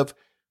wouldn't have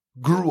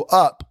grew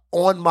up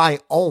on my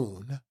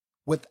own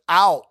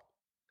without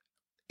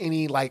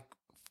any like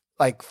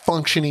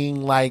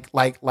functioning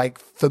like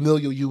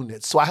familial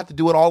units. So I had to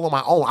do it all on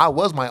my own. I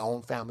was my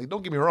own family.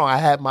 Don't get me wrong. I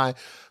had my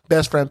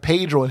best friend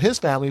Pedro and his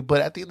family,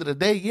 but at the end of the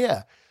day,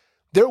 yeah,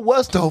 there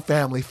was no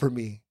family for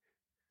me.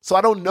 So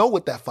I don't know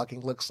what that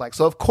fucking looks like.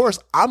 So of course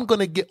I'm going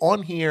to get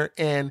on here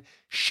and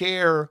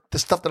share the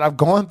stuff that I've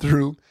gone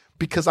through,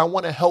 because I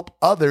want to help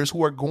others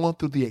who are going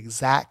through the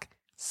exact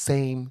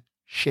same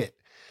shit.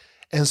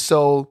 And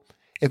so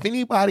if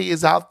anybody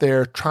is out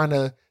there trying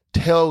to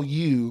tell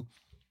you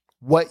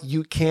what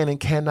you can and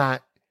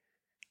cannot,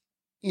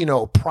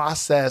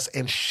 process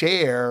and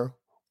share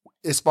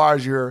as far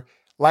as your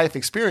life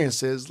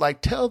experiences,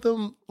 like, tell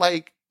them,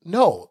 like,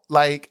 no,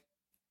 like,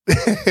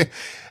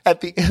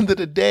 at the end of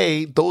the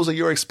day, those are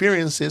your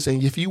experiences.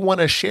 And if you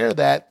want to share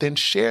that, then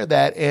share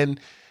that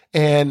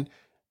and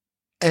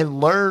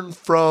learn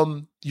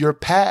from your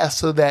past,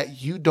 so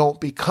that you don't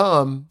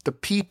become the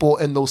people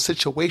in those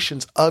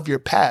situations of your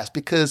past.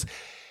 Because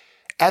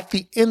at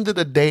the end of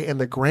the day, in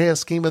the grand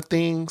scheme of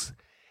things,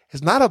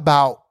 it's not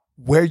about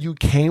where you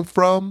came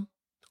from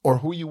or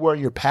who you were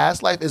in your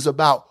past life. It's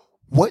about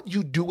what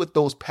you do with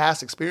those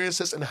past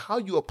experiences and how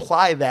you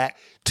apply that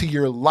to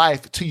your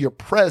life, to your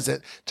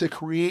present, to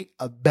create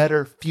a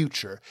better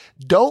future.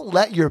 Don't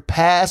let your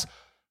past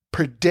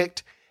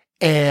predict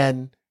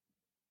and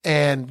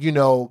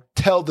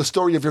tell the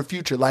story of your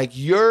future. Like,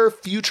 your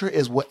future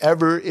is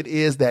whatever it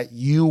is that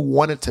you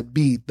want it to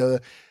be.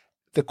 The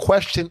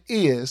question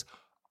is,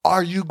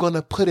 are you going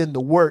to put in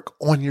the work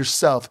on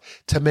yourself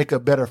to make a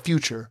better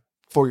future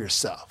for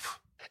yourself?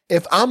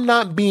 If I'm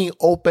not being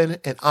open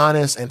and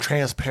honest and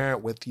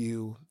transparent with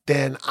you,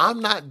 then I'm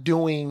not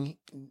doing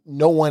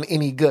no one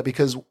any good,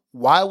 because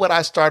why would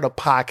I start a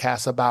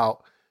podcast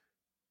about,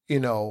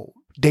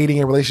 dating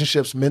and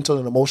relationships, mental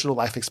and emotional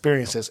life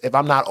experiences, if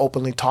I'm not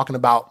openly talking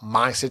about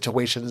my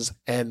situations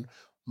and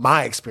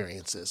my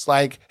experiences?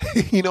 Like,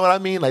 you know what I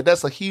mean? Like,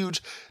 that's a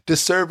huge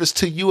disservice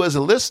to you as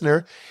a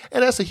listener.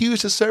 And that's a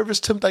huge disservice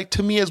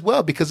to me as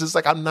well, because it's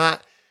like, I'm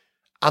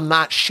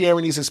not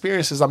sharing these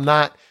experiences. I'm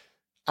not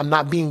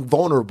being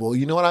vulnerable.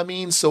 You know what I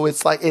mean? So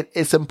it's like,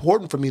 it's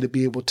important for me to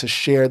be able to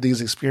share these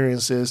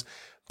experiences,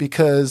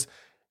 because,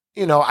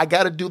 I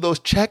got to do those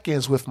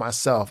check-ins with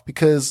myself,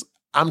 because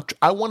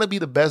I want to be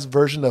the best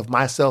version of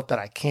myself that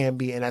I can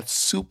be. And that's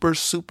super,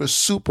 super,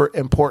 super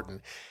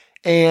important.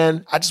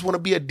 And I just want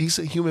to be a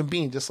decent human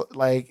being. Just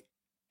like,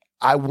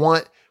 I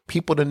want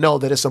people to know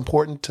that it's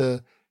important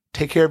to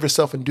take care of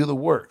yourself and do the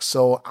work.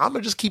 So I'm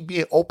going to just keep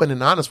being open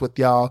and honest with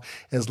y'all.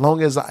 As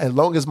long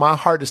as my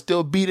heart is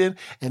still beating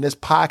and this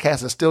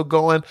podcast is still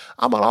going,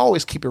 I'm going to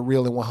always keep it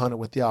real and 100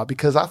 with y'all,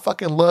 because I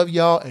fucking love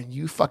y'all and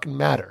you fucking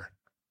matter.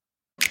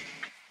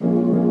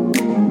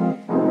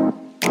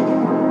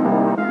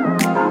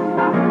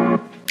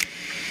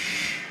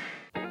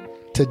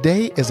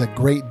 Today is a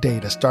great day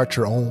to start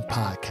your own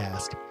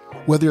podcast.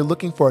 Whether you're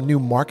looking for a new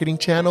marketing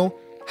channel,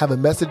 have a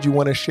message you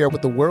want to share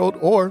with the world,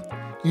 or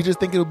you just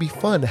think it would be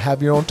fun to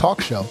have your own talk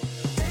show,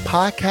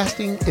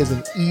 podcasting is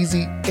an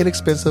easy,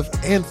 inexpensive,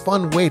 and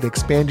fun way to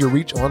expand your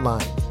reach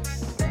online.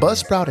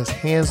 Buzzsprout is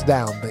hands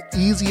down the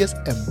easiest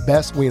and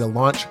best way to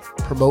launch,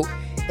 promote,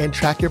 and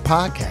track your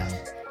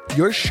podcast.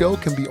 your show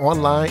can be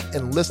online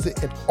and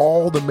listed in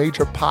all the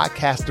major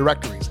podcast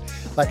directories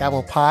like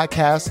Apple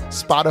Podcasts,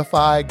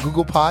 Spotify,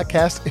 Google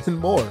Podcasts, and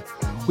more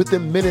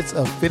within minutes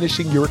of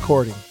finishing your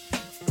recording.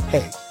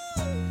 Hey,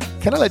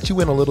 can I let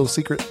you in a little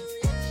secret?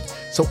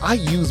 So I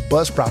use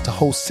Buzzsprout to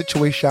host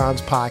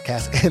Situations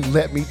podcast, and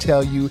let me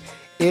tell you,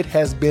 it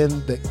has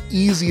been the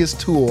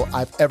easiest tool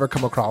I've ever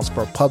come across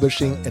for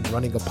publishing and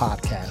running a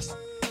podcast.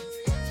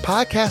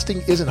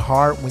 Podcasting isn't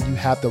hard when you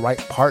have the right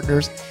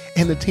partners,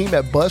 and the team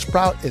at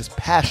Buzzsprout is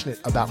passionate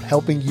about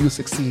helping you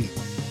succeed.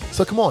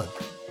 So come on,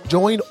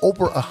 join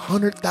over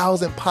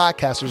 100,000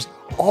 podcasters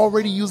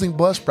already using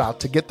Buzzsprout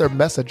to get their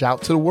message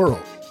out to the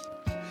world.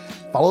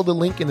 Follow the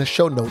link in the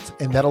show notes,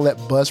 and that'll let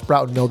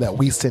Buzzsprout know that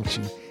we sent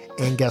you.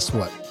 And guess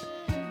what?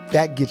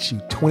 That gets you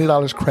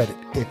 $20 credit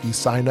if you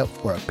sign up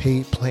for a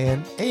paid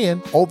plan,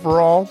 and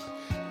overall,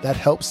 that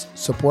helps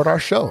support our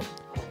show.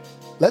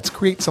 Let's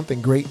create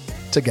something great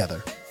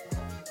together.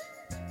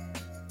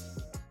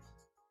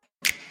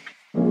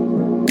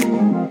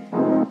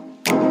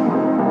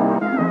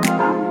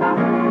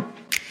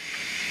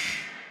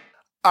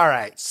 All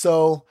right,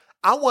 so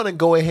I want to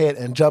go ahead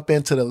and jump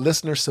into the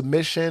listener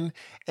submission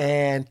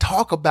and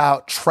talk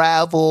about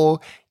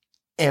travel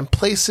and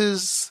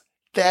places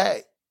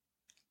that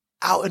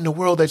out in the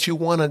world that you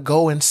want to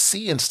go and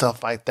see and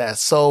stuff like that.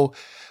 So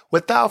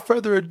without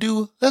further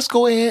ado, let's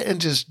go ahead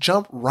and just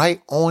jump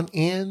right on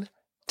in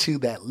to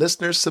that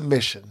listener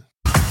submission.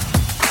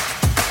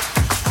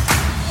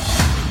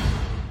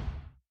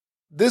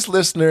 This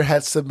listener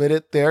had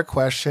submitted their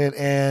question,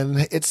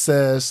 and it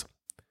says,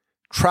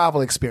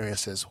 travel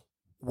experiences,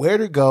 where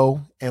to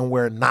go and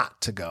where not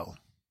to go.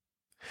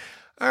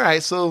 All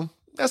right, so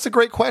that's a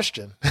great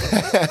question.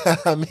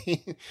 I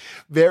mean,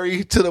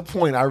 very to the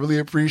point. I really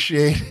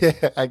appreciate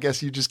it. I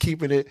guess you're just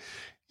keeping it,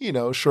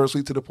 short,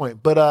 sweet, to the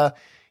point. But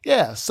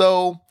yeah,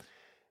 so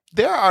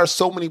there are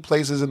so many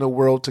places in the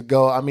world to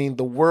go. I mean,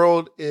 the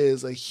world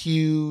is a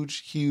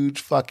huge,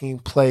 huge fucking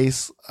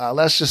place.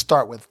 Let's just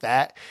start with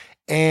that.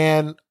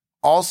 And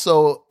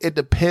also, it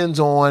depends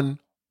on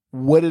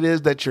what it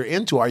is that you're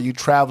into. Are you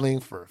traveling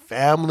for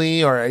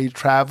family, or are you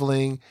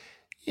traveling,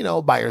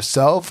 by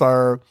yourself,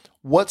 or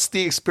what's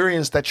the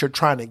experience that you're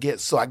trying to get?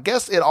 So I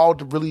guess it all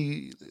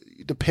really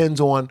depends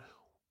on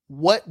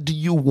what do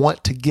you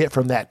want to get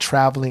from that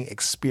traveling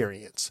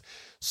experience.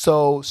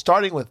 So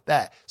starting with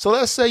that. So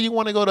let's say you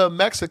want to go to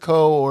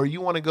Mexico, or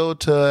you want to go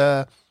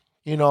to,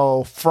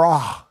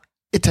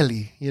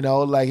 Italy,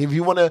 like if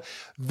you want to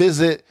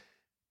visit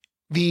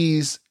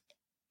these,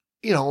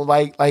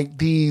 like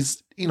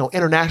these,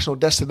 international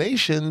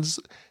destinations,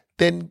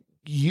 then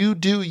you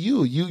do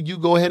you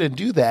go ahead and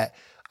do that.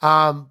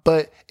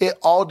 But it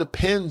all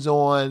depends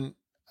on,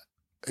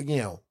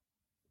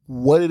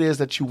 what it is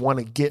that you want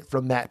to get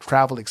from that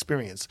travel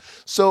experience.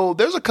 So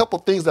there's a couple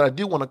things that I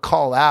do want to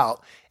call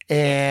out,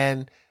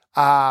 and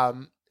I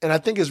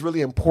think it's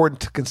really important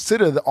to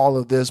consider all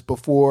of this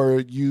before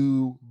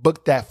you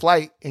book that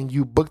flight and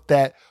you book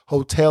that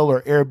hotel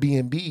or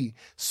Airbnb.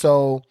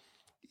 So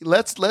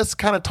let's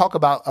kind of talk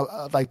about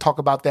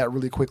that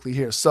really quickly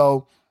here.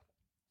 So,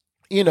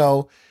 you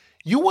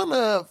want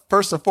to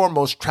first and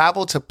foremost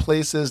travel to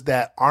places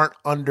that aren't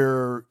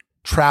under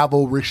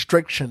travel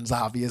restrictions,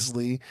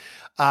 obviously,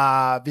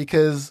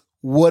 because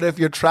what if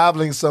you're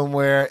traveling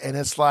somewhere and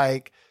it's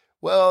like,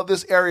 well,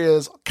 this area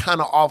is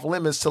kind of off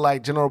limits to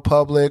like general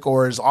public,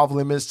 or is off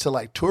limits to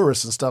like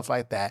tourists and stuff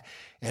like that.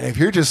 And if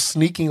you're just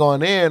sneaking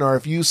on in, or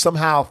if you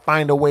somehow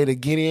find a way to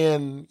get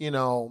in,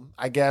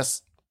 I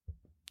guess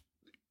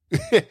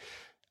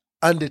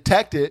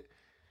undetected,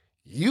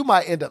 you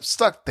might end up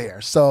stuck there.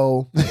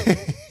 So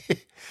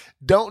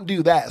don't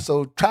do that.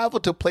 So travel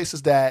to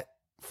places that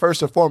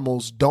first and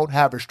foremost don't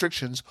have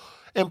restrictions,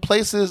 and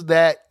places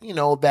that,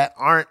 that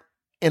aren't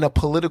in a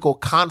political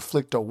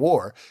conflict or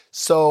war.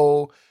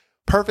 So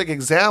perfect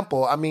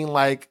example. I mean,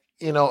 like,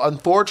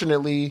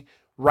 unfortunately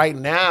right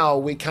now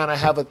we kind of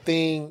have a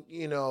thing,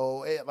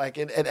 like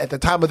at the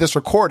time of this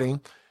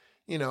recording,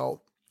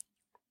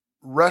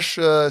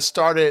 Russia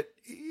started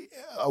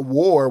a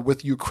war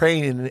with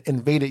Ukraine and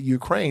invaded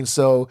Ukraine.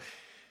 So,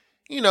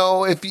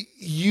 if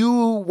you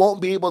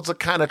won't be able to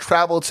kind of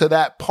travel to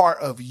that part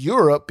of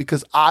Europe,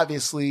 because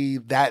obviously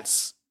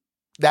that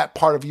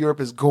part of Europe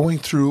is going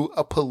through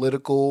a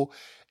political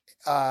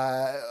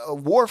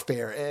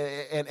warfare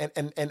and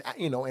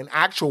an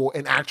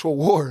actual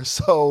war.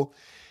 So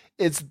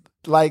it's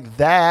like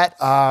that.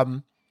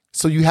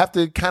 So you have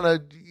to kind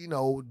of,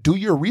 do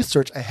your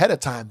research ahead of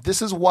time.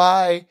 This is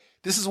why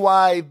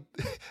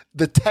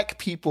the tech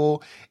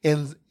people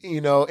in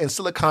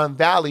Silicon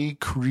Valley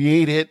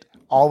created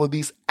all of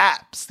these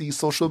apps, these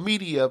social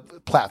media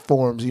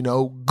platforms,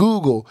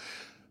 Google,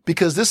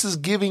 because this is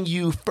giving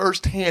you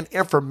firsthand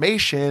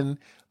information,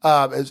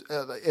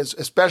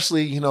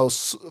 especially,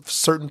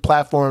 certain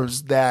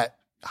platforms that,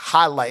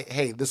 highlight,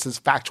 hey, this is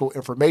factual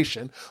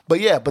information.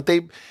 But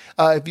they,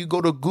 if you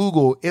go to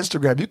Google,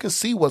 Instagram, you can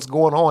see what's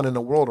going on in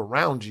the world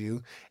around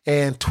you,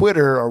 and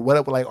Twitter or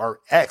whatever, or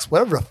X,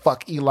 whatever the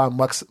fuck Elon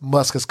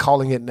Musk is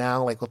calling it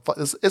now.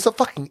 It's a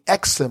fucking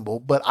X symbol,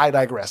 but I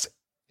digress.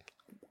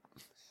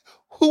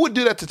 Who would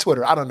do that to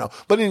Twitter? I don't know.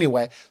 But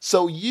anyway,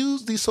 so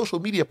use these social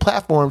media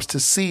platforms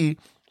to see,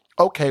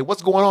 okay,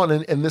 what's going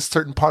on in this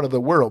certain part of the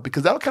world,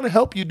 because that'll kind of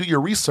help you do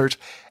your research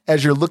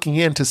as you're looking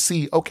in to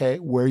see, okay,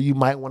 where you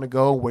might want to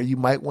go, where you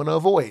might want to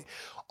avoid.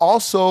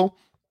 Also,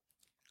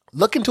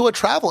 look into a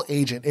travel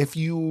agent if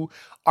you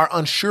are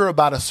unsure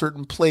about a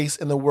certain place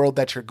in the world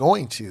that you're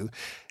going to.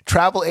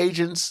 Travel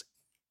agents,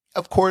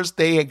 of course,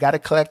 they got to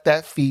collect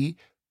that fee.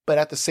 But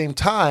at the same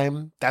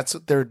time, that's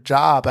their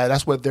job.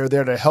 That's what they're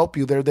there to help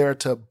you. They're there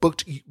to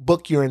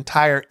book your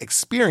entire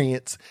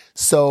experience.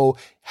 So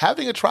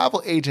having a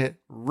travel agent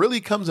really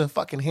comes in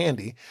fucking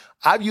handy.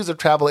 I've used a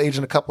travel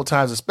agent a couple of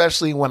times,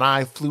 especially when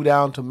I flew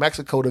down to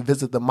Mexico to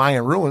visit the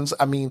Mayan ruins.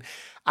 I mean,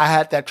 I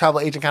had that travel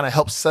agent kind of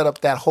help set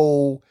up that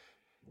whole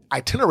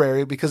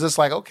itinerary, because it's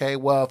like, okay,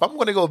 well, if I'm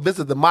going to go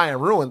visit the Mayan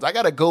ruins, I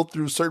got to go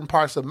through certain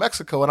parts of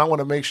Mexico, and I want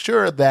to make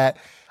sure that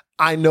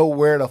I know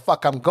where the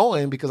fuck I'm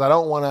going, because I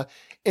don't want to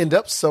end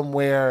up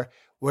somewhere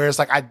where it's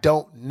like I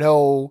don't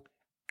know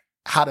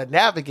how to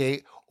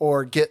navigate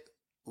or get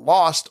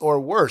lost, or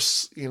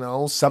worse,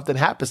 something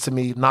happens to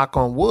me, knock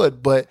on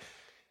wood. But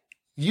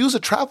use a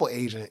travel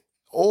agent,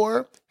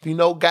 or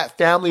if got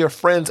family or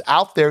friends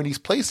out there in these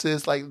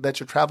places like that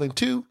you're traveling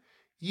to,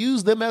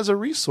 use them as a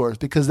resource,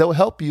 because they'll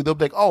help you. They'll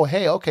be like, oh,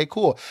 hey, okay,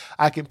 cool.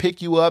 I can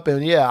pick you up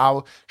and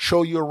I'll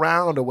show you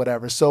around or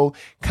whatever. So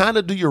kind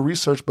of do your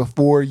research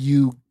before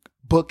you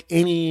book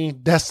any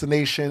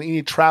destination,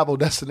 any travel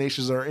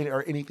destinations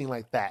or anything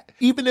like that.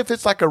 Even if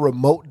it's like a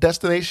remote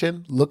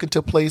destination, look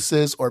into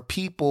places or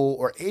people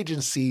or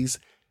agencies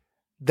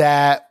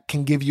that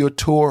can give you a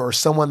tour, or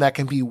someone that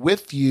can be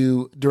with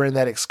you during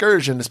that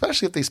excursion,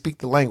 especially if they speak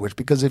the language.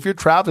 Because if you're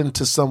traveling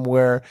to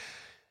somewhere,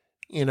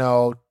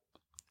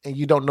 and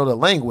you don't know the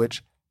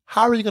language,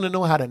 how are you going to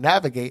know how to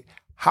navigate?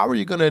 How are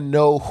you going to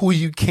know who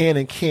you can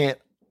and can't,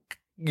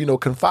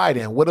 confide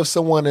in? What if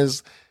someone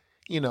is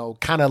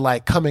kind of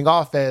like coming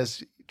off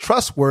as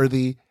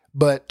trustworthy,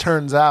 but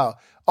turns out,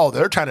 oh,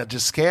 they're trying to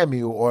just scam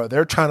you, or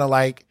they're trying to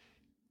like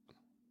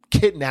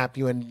kidnap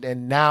you,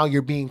 and now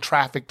you're being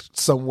trafficked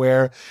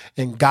somewhere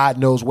and God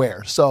knows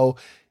where. So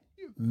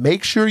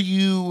make sure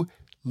you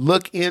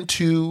look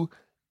into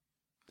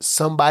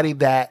somebody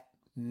that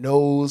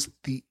knows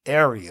the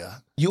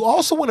area. You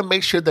also want to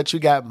make sure that you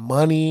got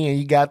money and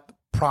you got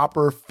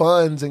proper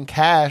funds and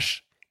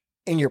cash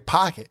in your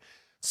pocket.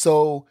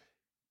 So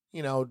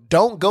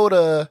don't go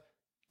to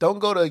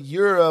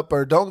Europe,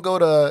 or don't go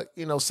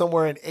to,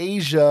 somewhere in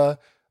Asia,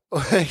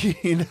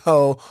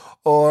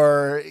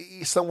 or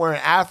somewhere in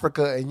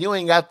Africa, and you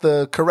ain't got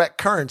the correct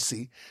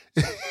currency.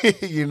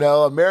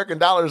 American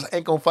dollars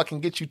ain't gonna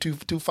fucking get you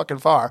too fucking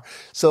far.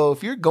 So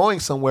if you're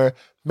going somewhere,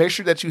 make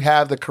sure that you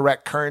have the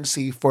correct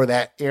currency for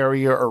that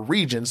area or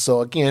region.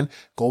 So again,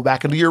 go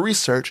back and do your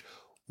research.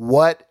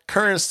 What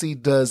currency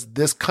does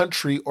this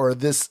country or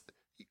this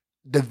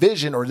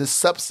division or this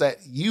subset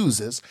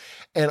uses?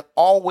 And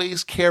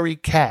always carry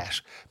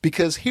cash.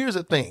 Because here's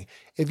the thing.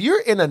 If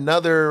you're in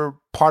another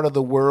part of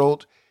the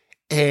world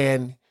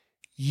and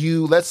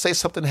let's say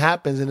something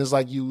happens and it's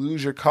like you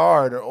lose your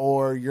card,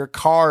 or your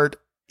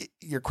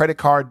credit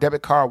card,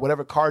 debit card,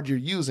 whatever card you're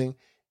using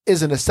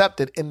isn't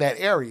accepted in that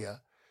area.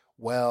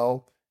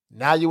 Well,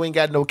 now you ain't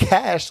got no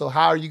cash. So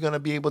how are you going to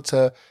be able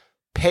to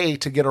pay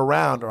to get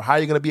around? Or how are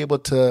you going to be able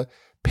to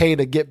pay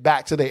to get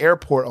back to the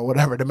airport or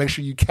whatever, to make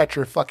sure you catch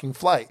your fucking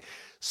flight?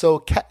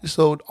 So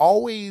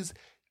always,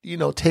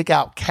 take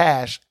out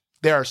cash.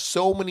 There are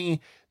so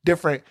many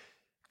different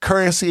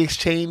currency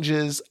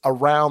exchanges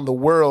around the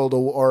world,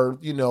 or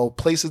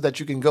places that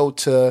you can go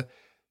to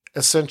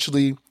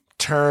essentially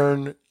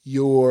turn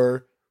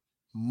your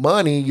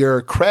money,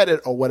 your credit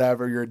or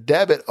whatever, your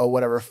debit or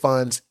whatever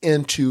funds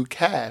into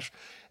cash,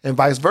 and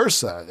vice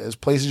versa. There's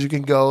places you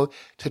can go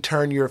to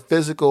turn your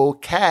physical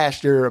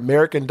cash, your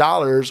American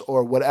dollars,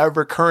 or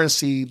whatever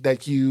currency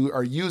that you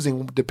are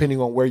using,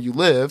 depending on where you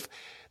live.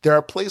 There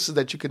are places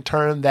that you can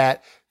turn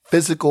that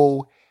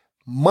physical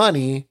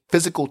money,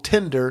 physical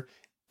tender,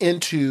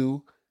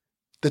 into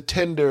the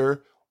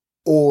tender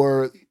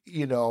or,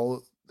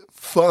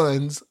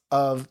 funds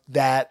of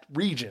that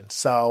region.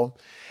 So,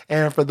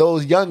 and for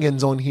those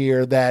youngins on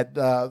here that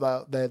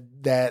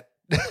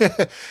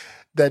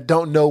that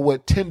don't know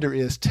what Tinder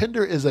is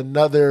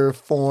another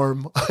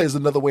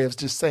way of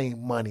just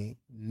saying money,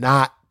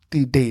 not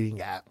the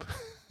dating app.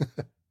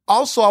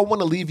 Also, I want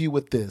to leave you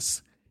with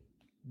this.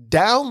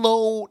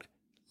 Download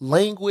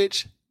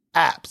language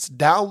apps.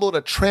 Download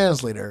a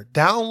translator.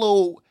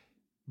 Download,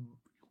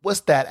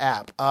 what's that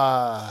app?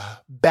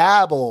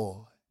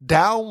 Babbel.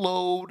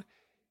 Download,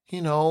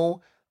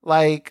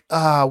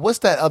 what's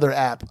that other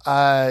app?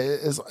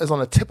 Is on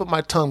the tip of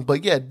my tongue.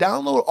 But yeah,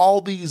 download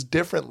all these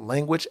different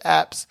language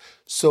apps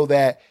so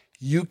that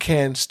you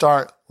can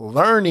start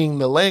learning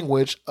the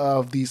language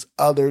of these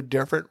other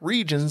different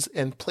regions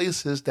and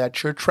places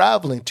that you're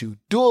traveling to.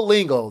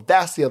 Duolingo,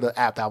 that's the other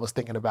app I was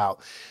thinking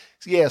about.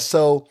 Yeah,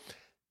 so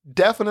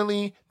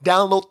definitely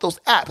download those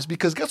apps,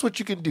 because guess what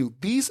you can do?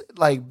 These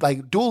like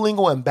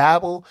Duolingo and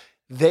Babbel,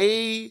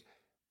 they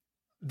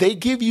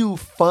give you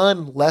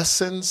fun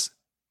lessons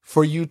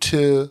for you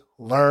to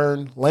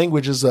learn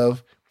languages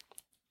of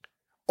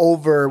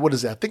over, what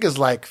is that? I think it's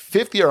like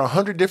 50 or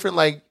 100 different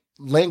like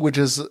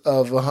languages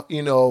of,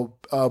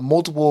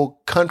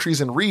 multiple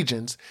countries and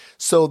regions.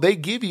 So they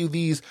give you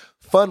these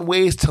fun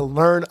ways to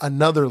learn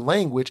another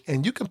language,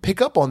 and you can pick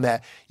up on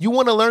that. You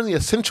want to learn the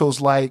essentials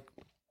like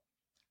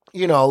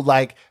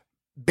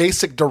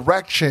basic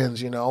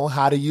directions,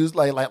 how to use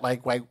like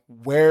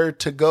where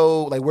to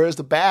go, like where's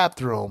the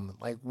bathroom,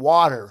 like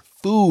water,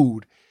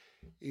 food,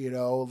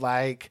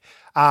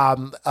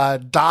 a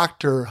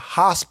doctor,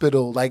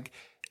 hospital, like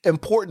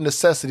important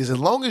necessities. As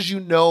long as you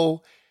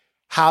know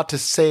how to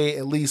say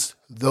at least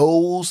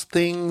those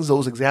things,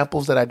 those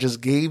examples that I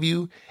just gave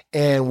you,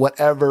 and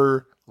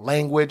whatever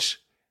language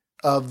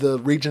of the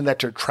region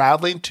that you're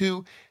traveling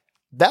to,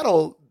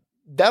 that'll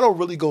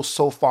really go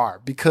so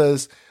far.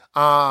 Because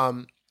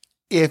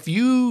if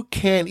you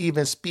can't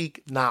even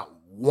speak not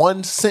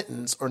one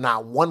sentence or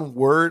not one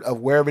word of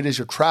wherever it is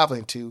you're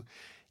traveling to,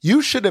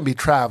 you shouldn't be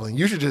traveling.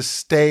 You should just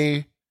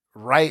stay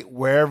right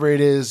wherever it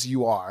is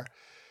you are.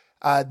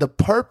 The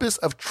purpose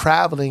of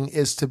traveling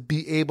is to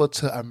be able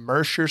to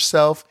immerse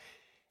yourself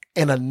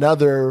in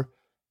another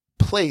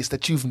place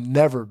that you've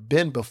never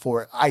been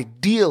before.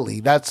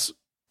 Ideally, that's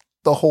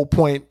the whole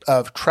point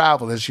of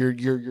travel, is you're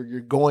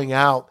going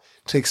out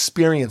to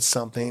experience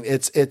something.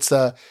 It's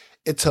a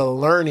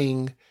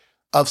learning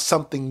of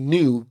something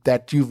new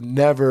that you've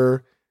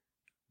never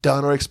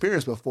done or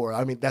experienced before.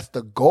 I mean, that's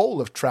the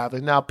goal of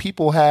traveling. Now,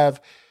 people have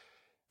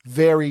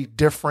very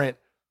different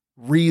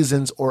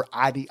reasons or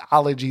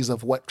ideologies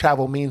of what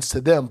travel means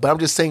to them, but I'm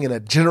just saying in a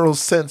general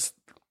sense,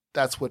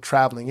 that's what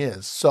traveling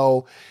is.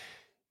 So,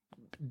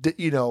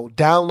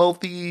 download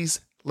these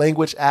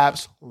language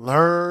apps,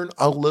 learn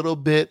a little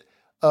bit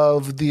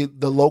of the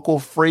local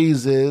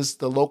phrases,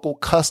 the local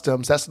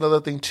customs. That's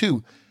another thing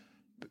too.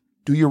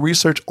 Do your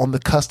research on the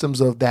customs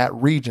of that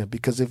region,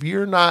 because if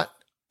you're not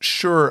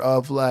sure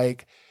of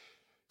like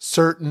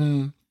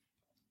certain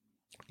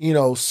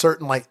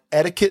like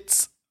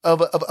etiquettes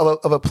of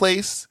a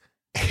place,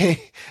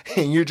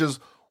 and you're just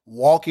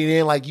walking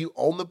in like you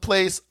own the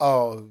place,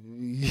 oh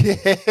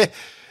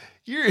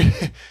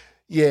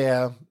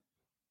yeah,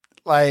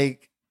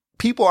 like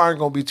people aren't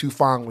going to be too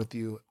fond with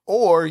you,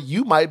 or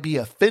you might be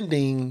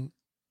offending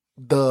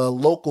the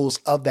locals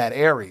of that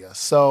area.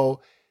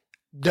 So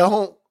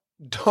don't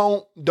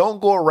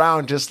go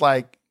around just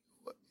like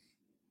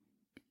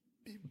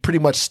pretty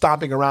much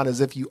stomping around as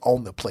if you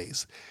own the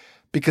place,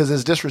 because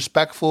it's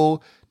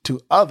disrespectful to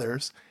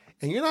others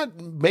and you're not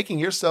making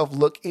yourself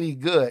look any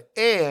good.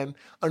 And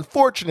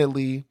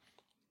unfortunately,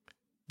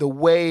 the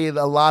way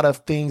a lot of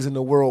things in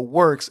the world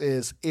works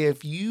is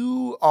if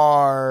you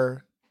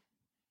are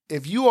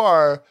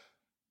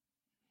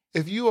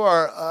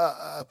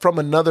from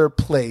another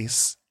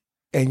place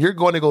and you're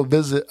going to go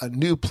visit a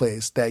new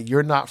place that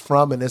you're not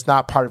from and it's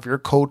not part of your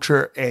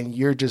culture, and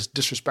you're just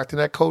disrespecting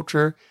that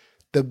culture,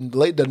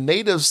 the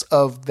natives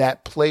of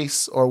that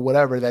place or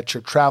whatever that you're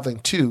traveling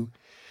to,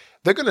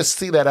 they're going to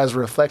see that as a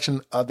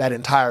reflection of that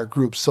entire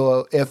group.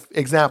 So if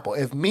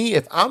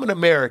I'm an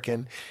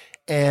American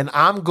and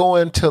I'm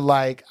going to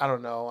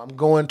I'm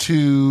going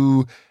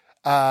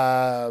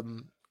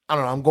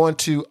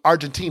to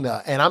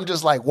Argentina, and I'm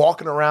just like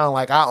walking around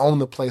like I own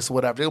the place or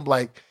whatever, they'll be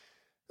like,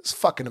 it's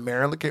fucking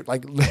American. Look at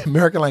like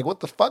American, like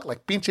what the fuck?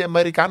 Like pinche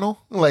americano?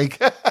 Like,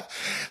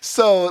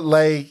 so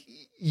like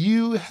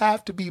you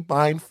have to be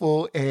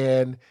mindful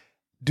and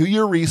do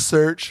your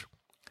research,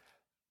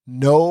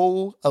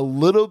 know a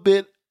little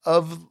bit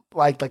of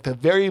like the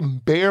very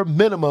bare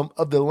minimum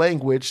of the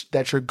language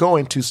that you're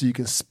going to, so you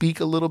can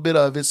speak a little bit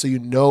of it, so you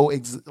know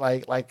so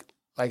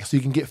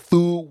you can get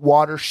food,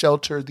 water,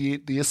 shelter,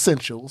 the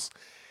essentials.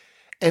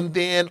 And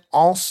then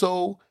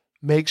also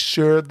make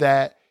sure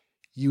that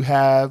you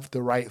have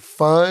the right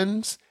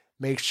funds.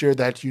 Make sure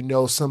that you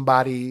know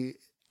somebody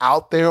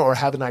out there, or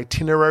have an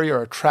itinerary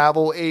or a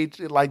travel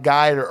agent like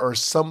guide or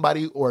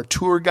somebody, or a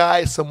tour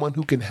guide, someone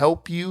who can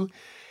help you.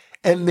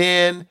 And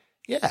then,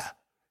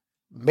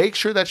 make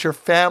sure that your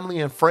family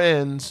and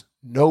friends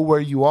know where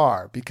you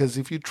are, because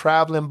if you're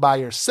traveling by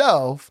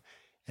yourself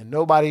and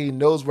nobody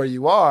knows where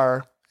you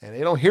are and they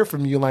don't hear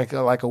from you like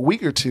a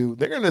week or two,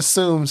 they're going to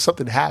assume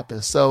something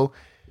happened. So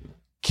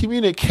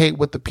communicate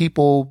with the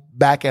people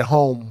back at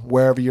home,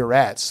 wherever you're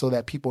at, so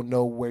that people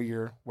know where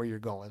you're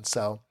going.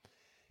 So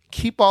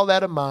keep all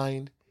that in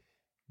mind.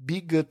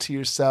 Be good to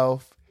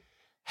yourself.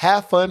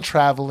 Have fun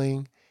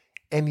traveling.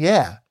 And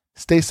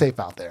stay safe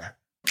out there.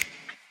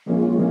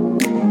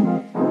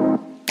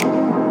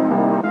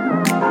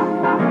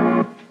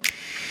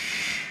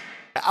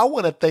 I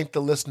want to thank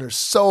the listeners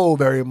so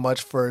very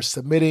much for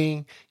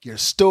submitting your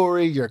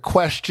story, your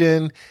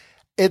question.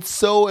 it's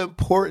so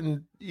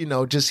important,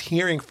 just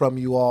hearing from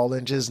you all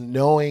and just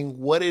knowing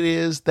what it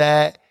is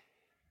that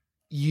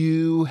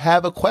you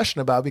have a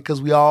question about,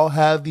 because we all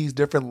have these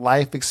different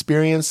life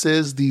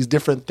experiences, these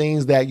different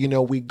things that,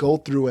 we go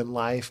through in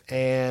life.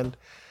 And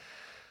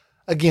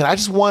again, I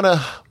just want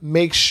to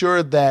make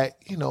sure that,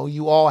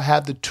 you all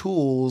have the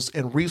tools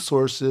and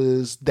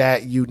resources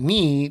that you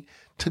need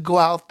to go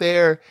out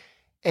there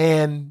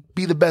and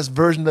be the best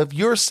version of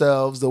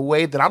yourselves the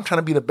way that I'm trying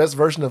to be the best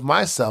version of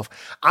myself.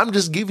 I'm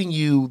just giving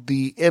you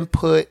the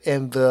input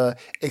and the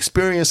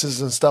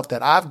experiences and stuff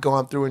that I've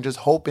gone through, and just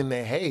hoping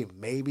that, hey,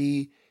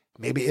 maybe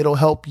it'll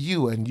help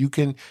you and you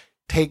can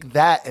take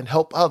that and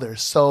help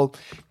others. So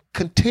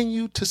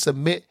continue to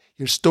submit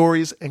your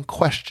stories and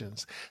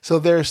questions. So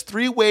there's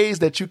 3 ways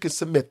that you can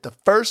submit. The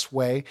first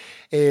way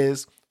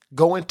is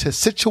going to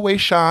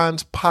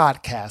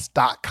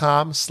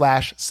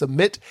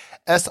situationspodcast.com/submit,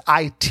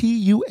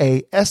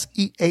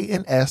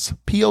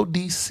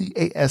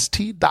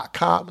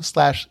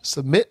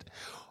 situationspodcast.com/submit,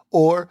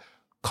 or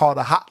call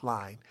the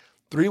hotline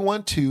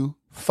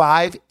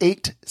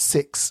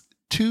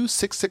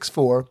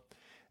 312-586-2664.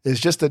 It's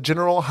just a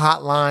general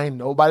hotline.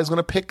 Nobody's going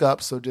to pick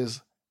up. So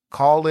just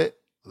call it,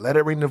 let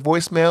it ring the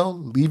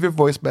voicemail, leave your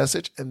voice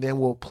message, and then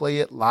we'll play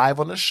it live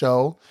on the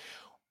show.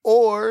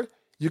 Or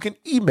you can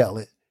email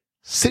it,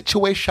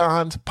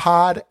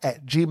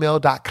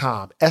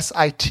 situationspod@gmail.com,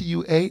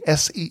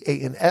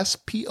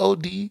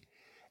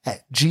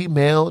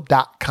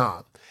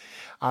 situationspod@gmail.com.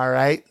 All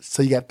right.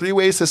 So you got 3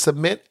 ways to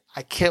submit.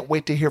 I can't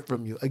wait to hear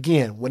from you.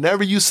 Again,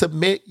 whenever you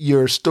submit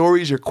your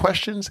stories, your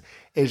questions,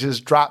 it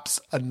just drops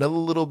another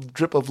little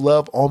drip of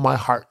love on my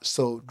heart.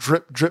 So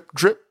drip, drip,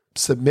 drip,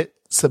 submit,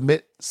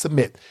 submit,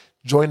 submit.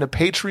 Join the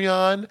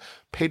Patreon,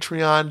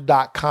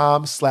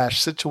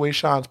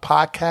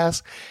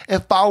 patreon.com/situationspodcast,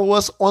 and follow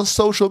us on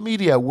social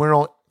media. We're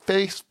on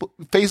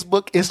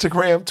Facebook,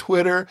 Instagram,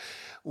 Twitter.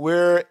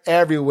 We're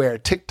everywhere.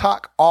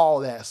 TikTok,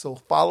 all that. So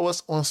follow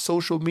us on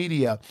social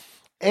media.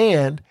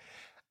 And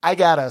I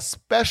got a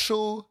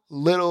special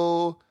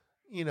little,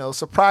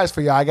 surprise for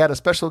y'all. I got a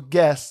special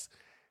guest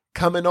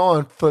coming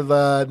on for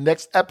the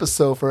next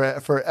episode,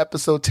 for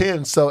episode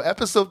 10. So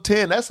episode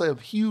 10, that's a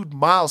huge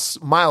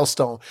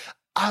milestone.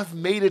 I've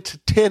made it to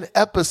 10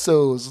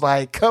 episodes.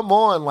 Like, come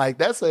on. Like,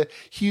 that's a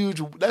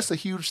huge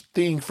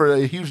thing, for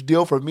a huge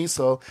deal for me.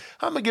 So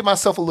I'm going to give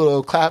myself a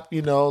little clap, a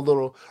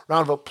little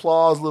round of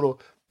applause, a little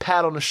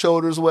pat on the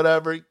shoulders,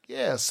 whatever.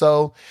 Yeah.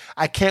 So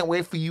I can't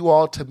wait for you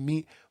all to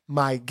meet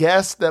my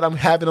guest that I'm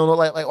having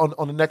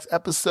on the next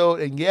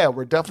episode. And yeah,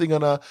 we're definitely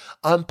going to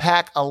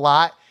unpack a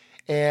lot.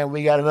 And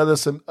we got another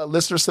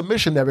listener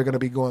submission that we're going to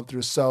be going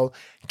through. So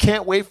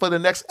can't wait for the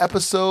next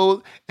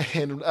episode.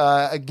 And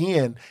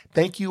again,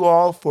 thank you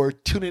all for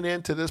tuning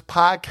in to this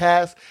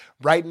podcast.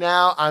 Right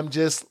now, I'm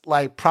just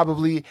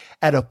probably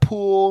at a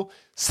pool,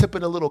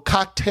 sipping a little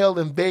cocktail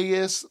in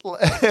Vegas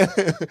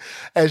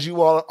as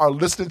you all are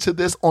listening to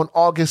this on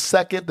August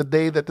 2nd, the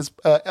day that this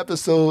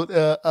episode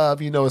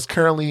is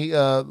currently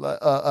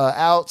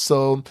out.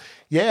 So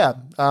yeah,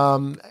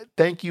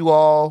 thank you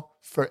all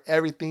for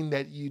everything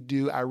that you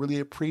do. I really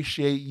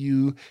appreciate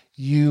you.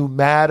 You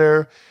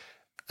matter.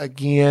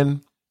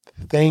 Again,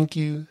 thank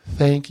you,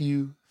 thank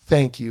you,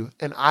 thank you.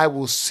 And I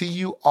will see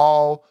you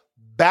all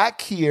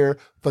back here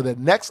for the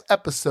next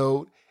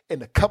episode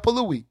in a couple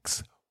of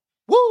weeks.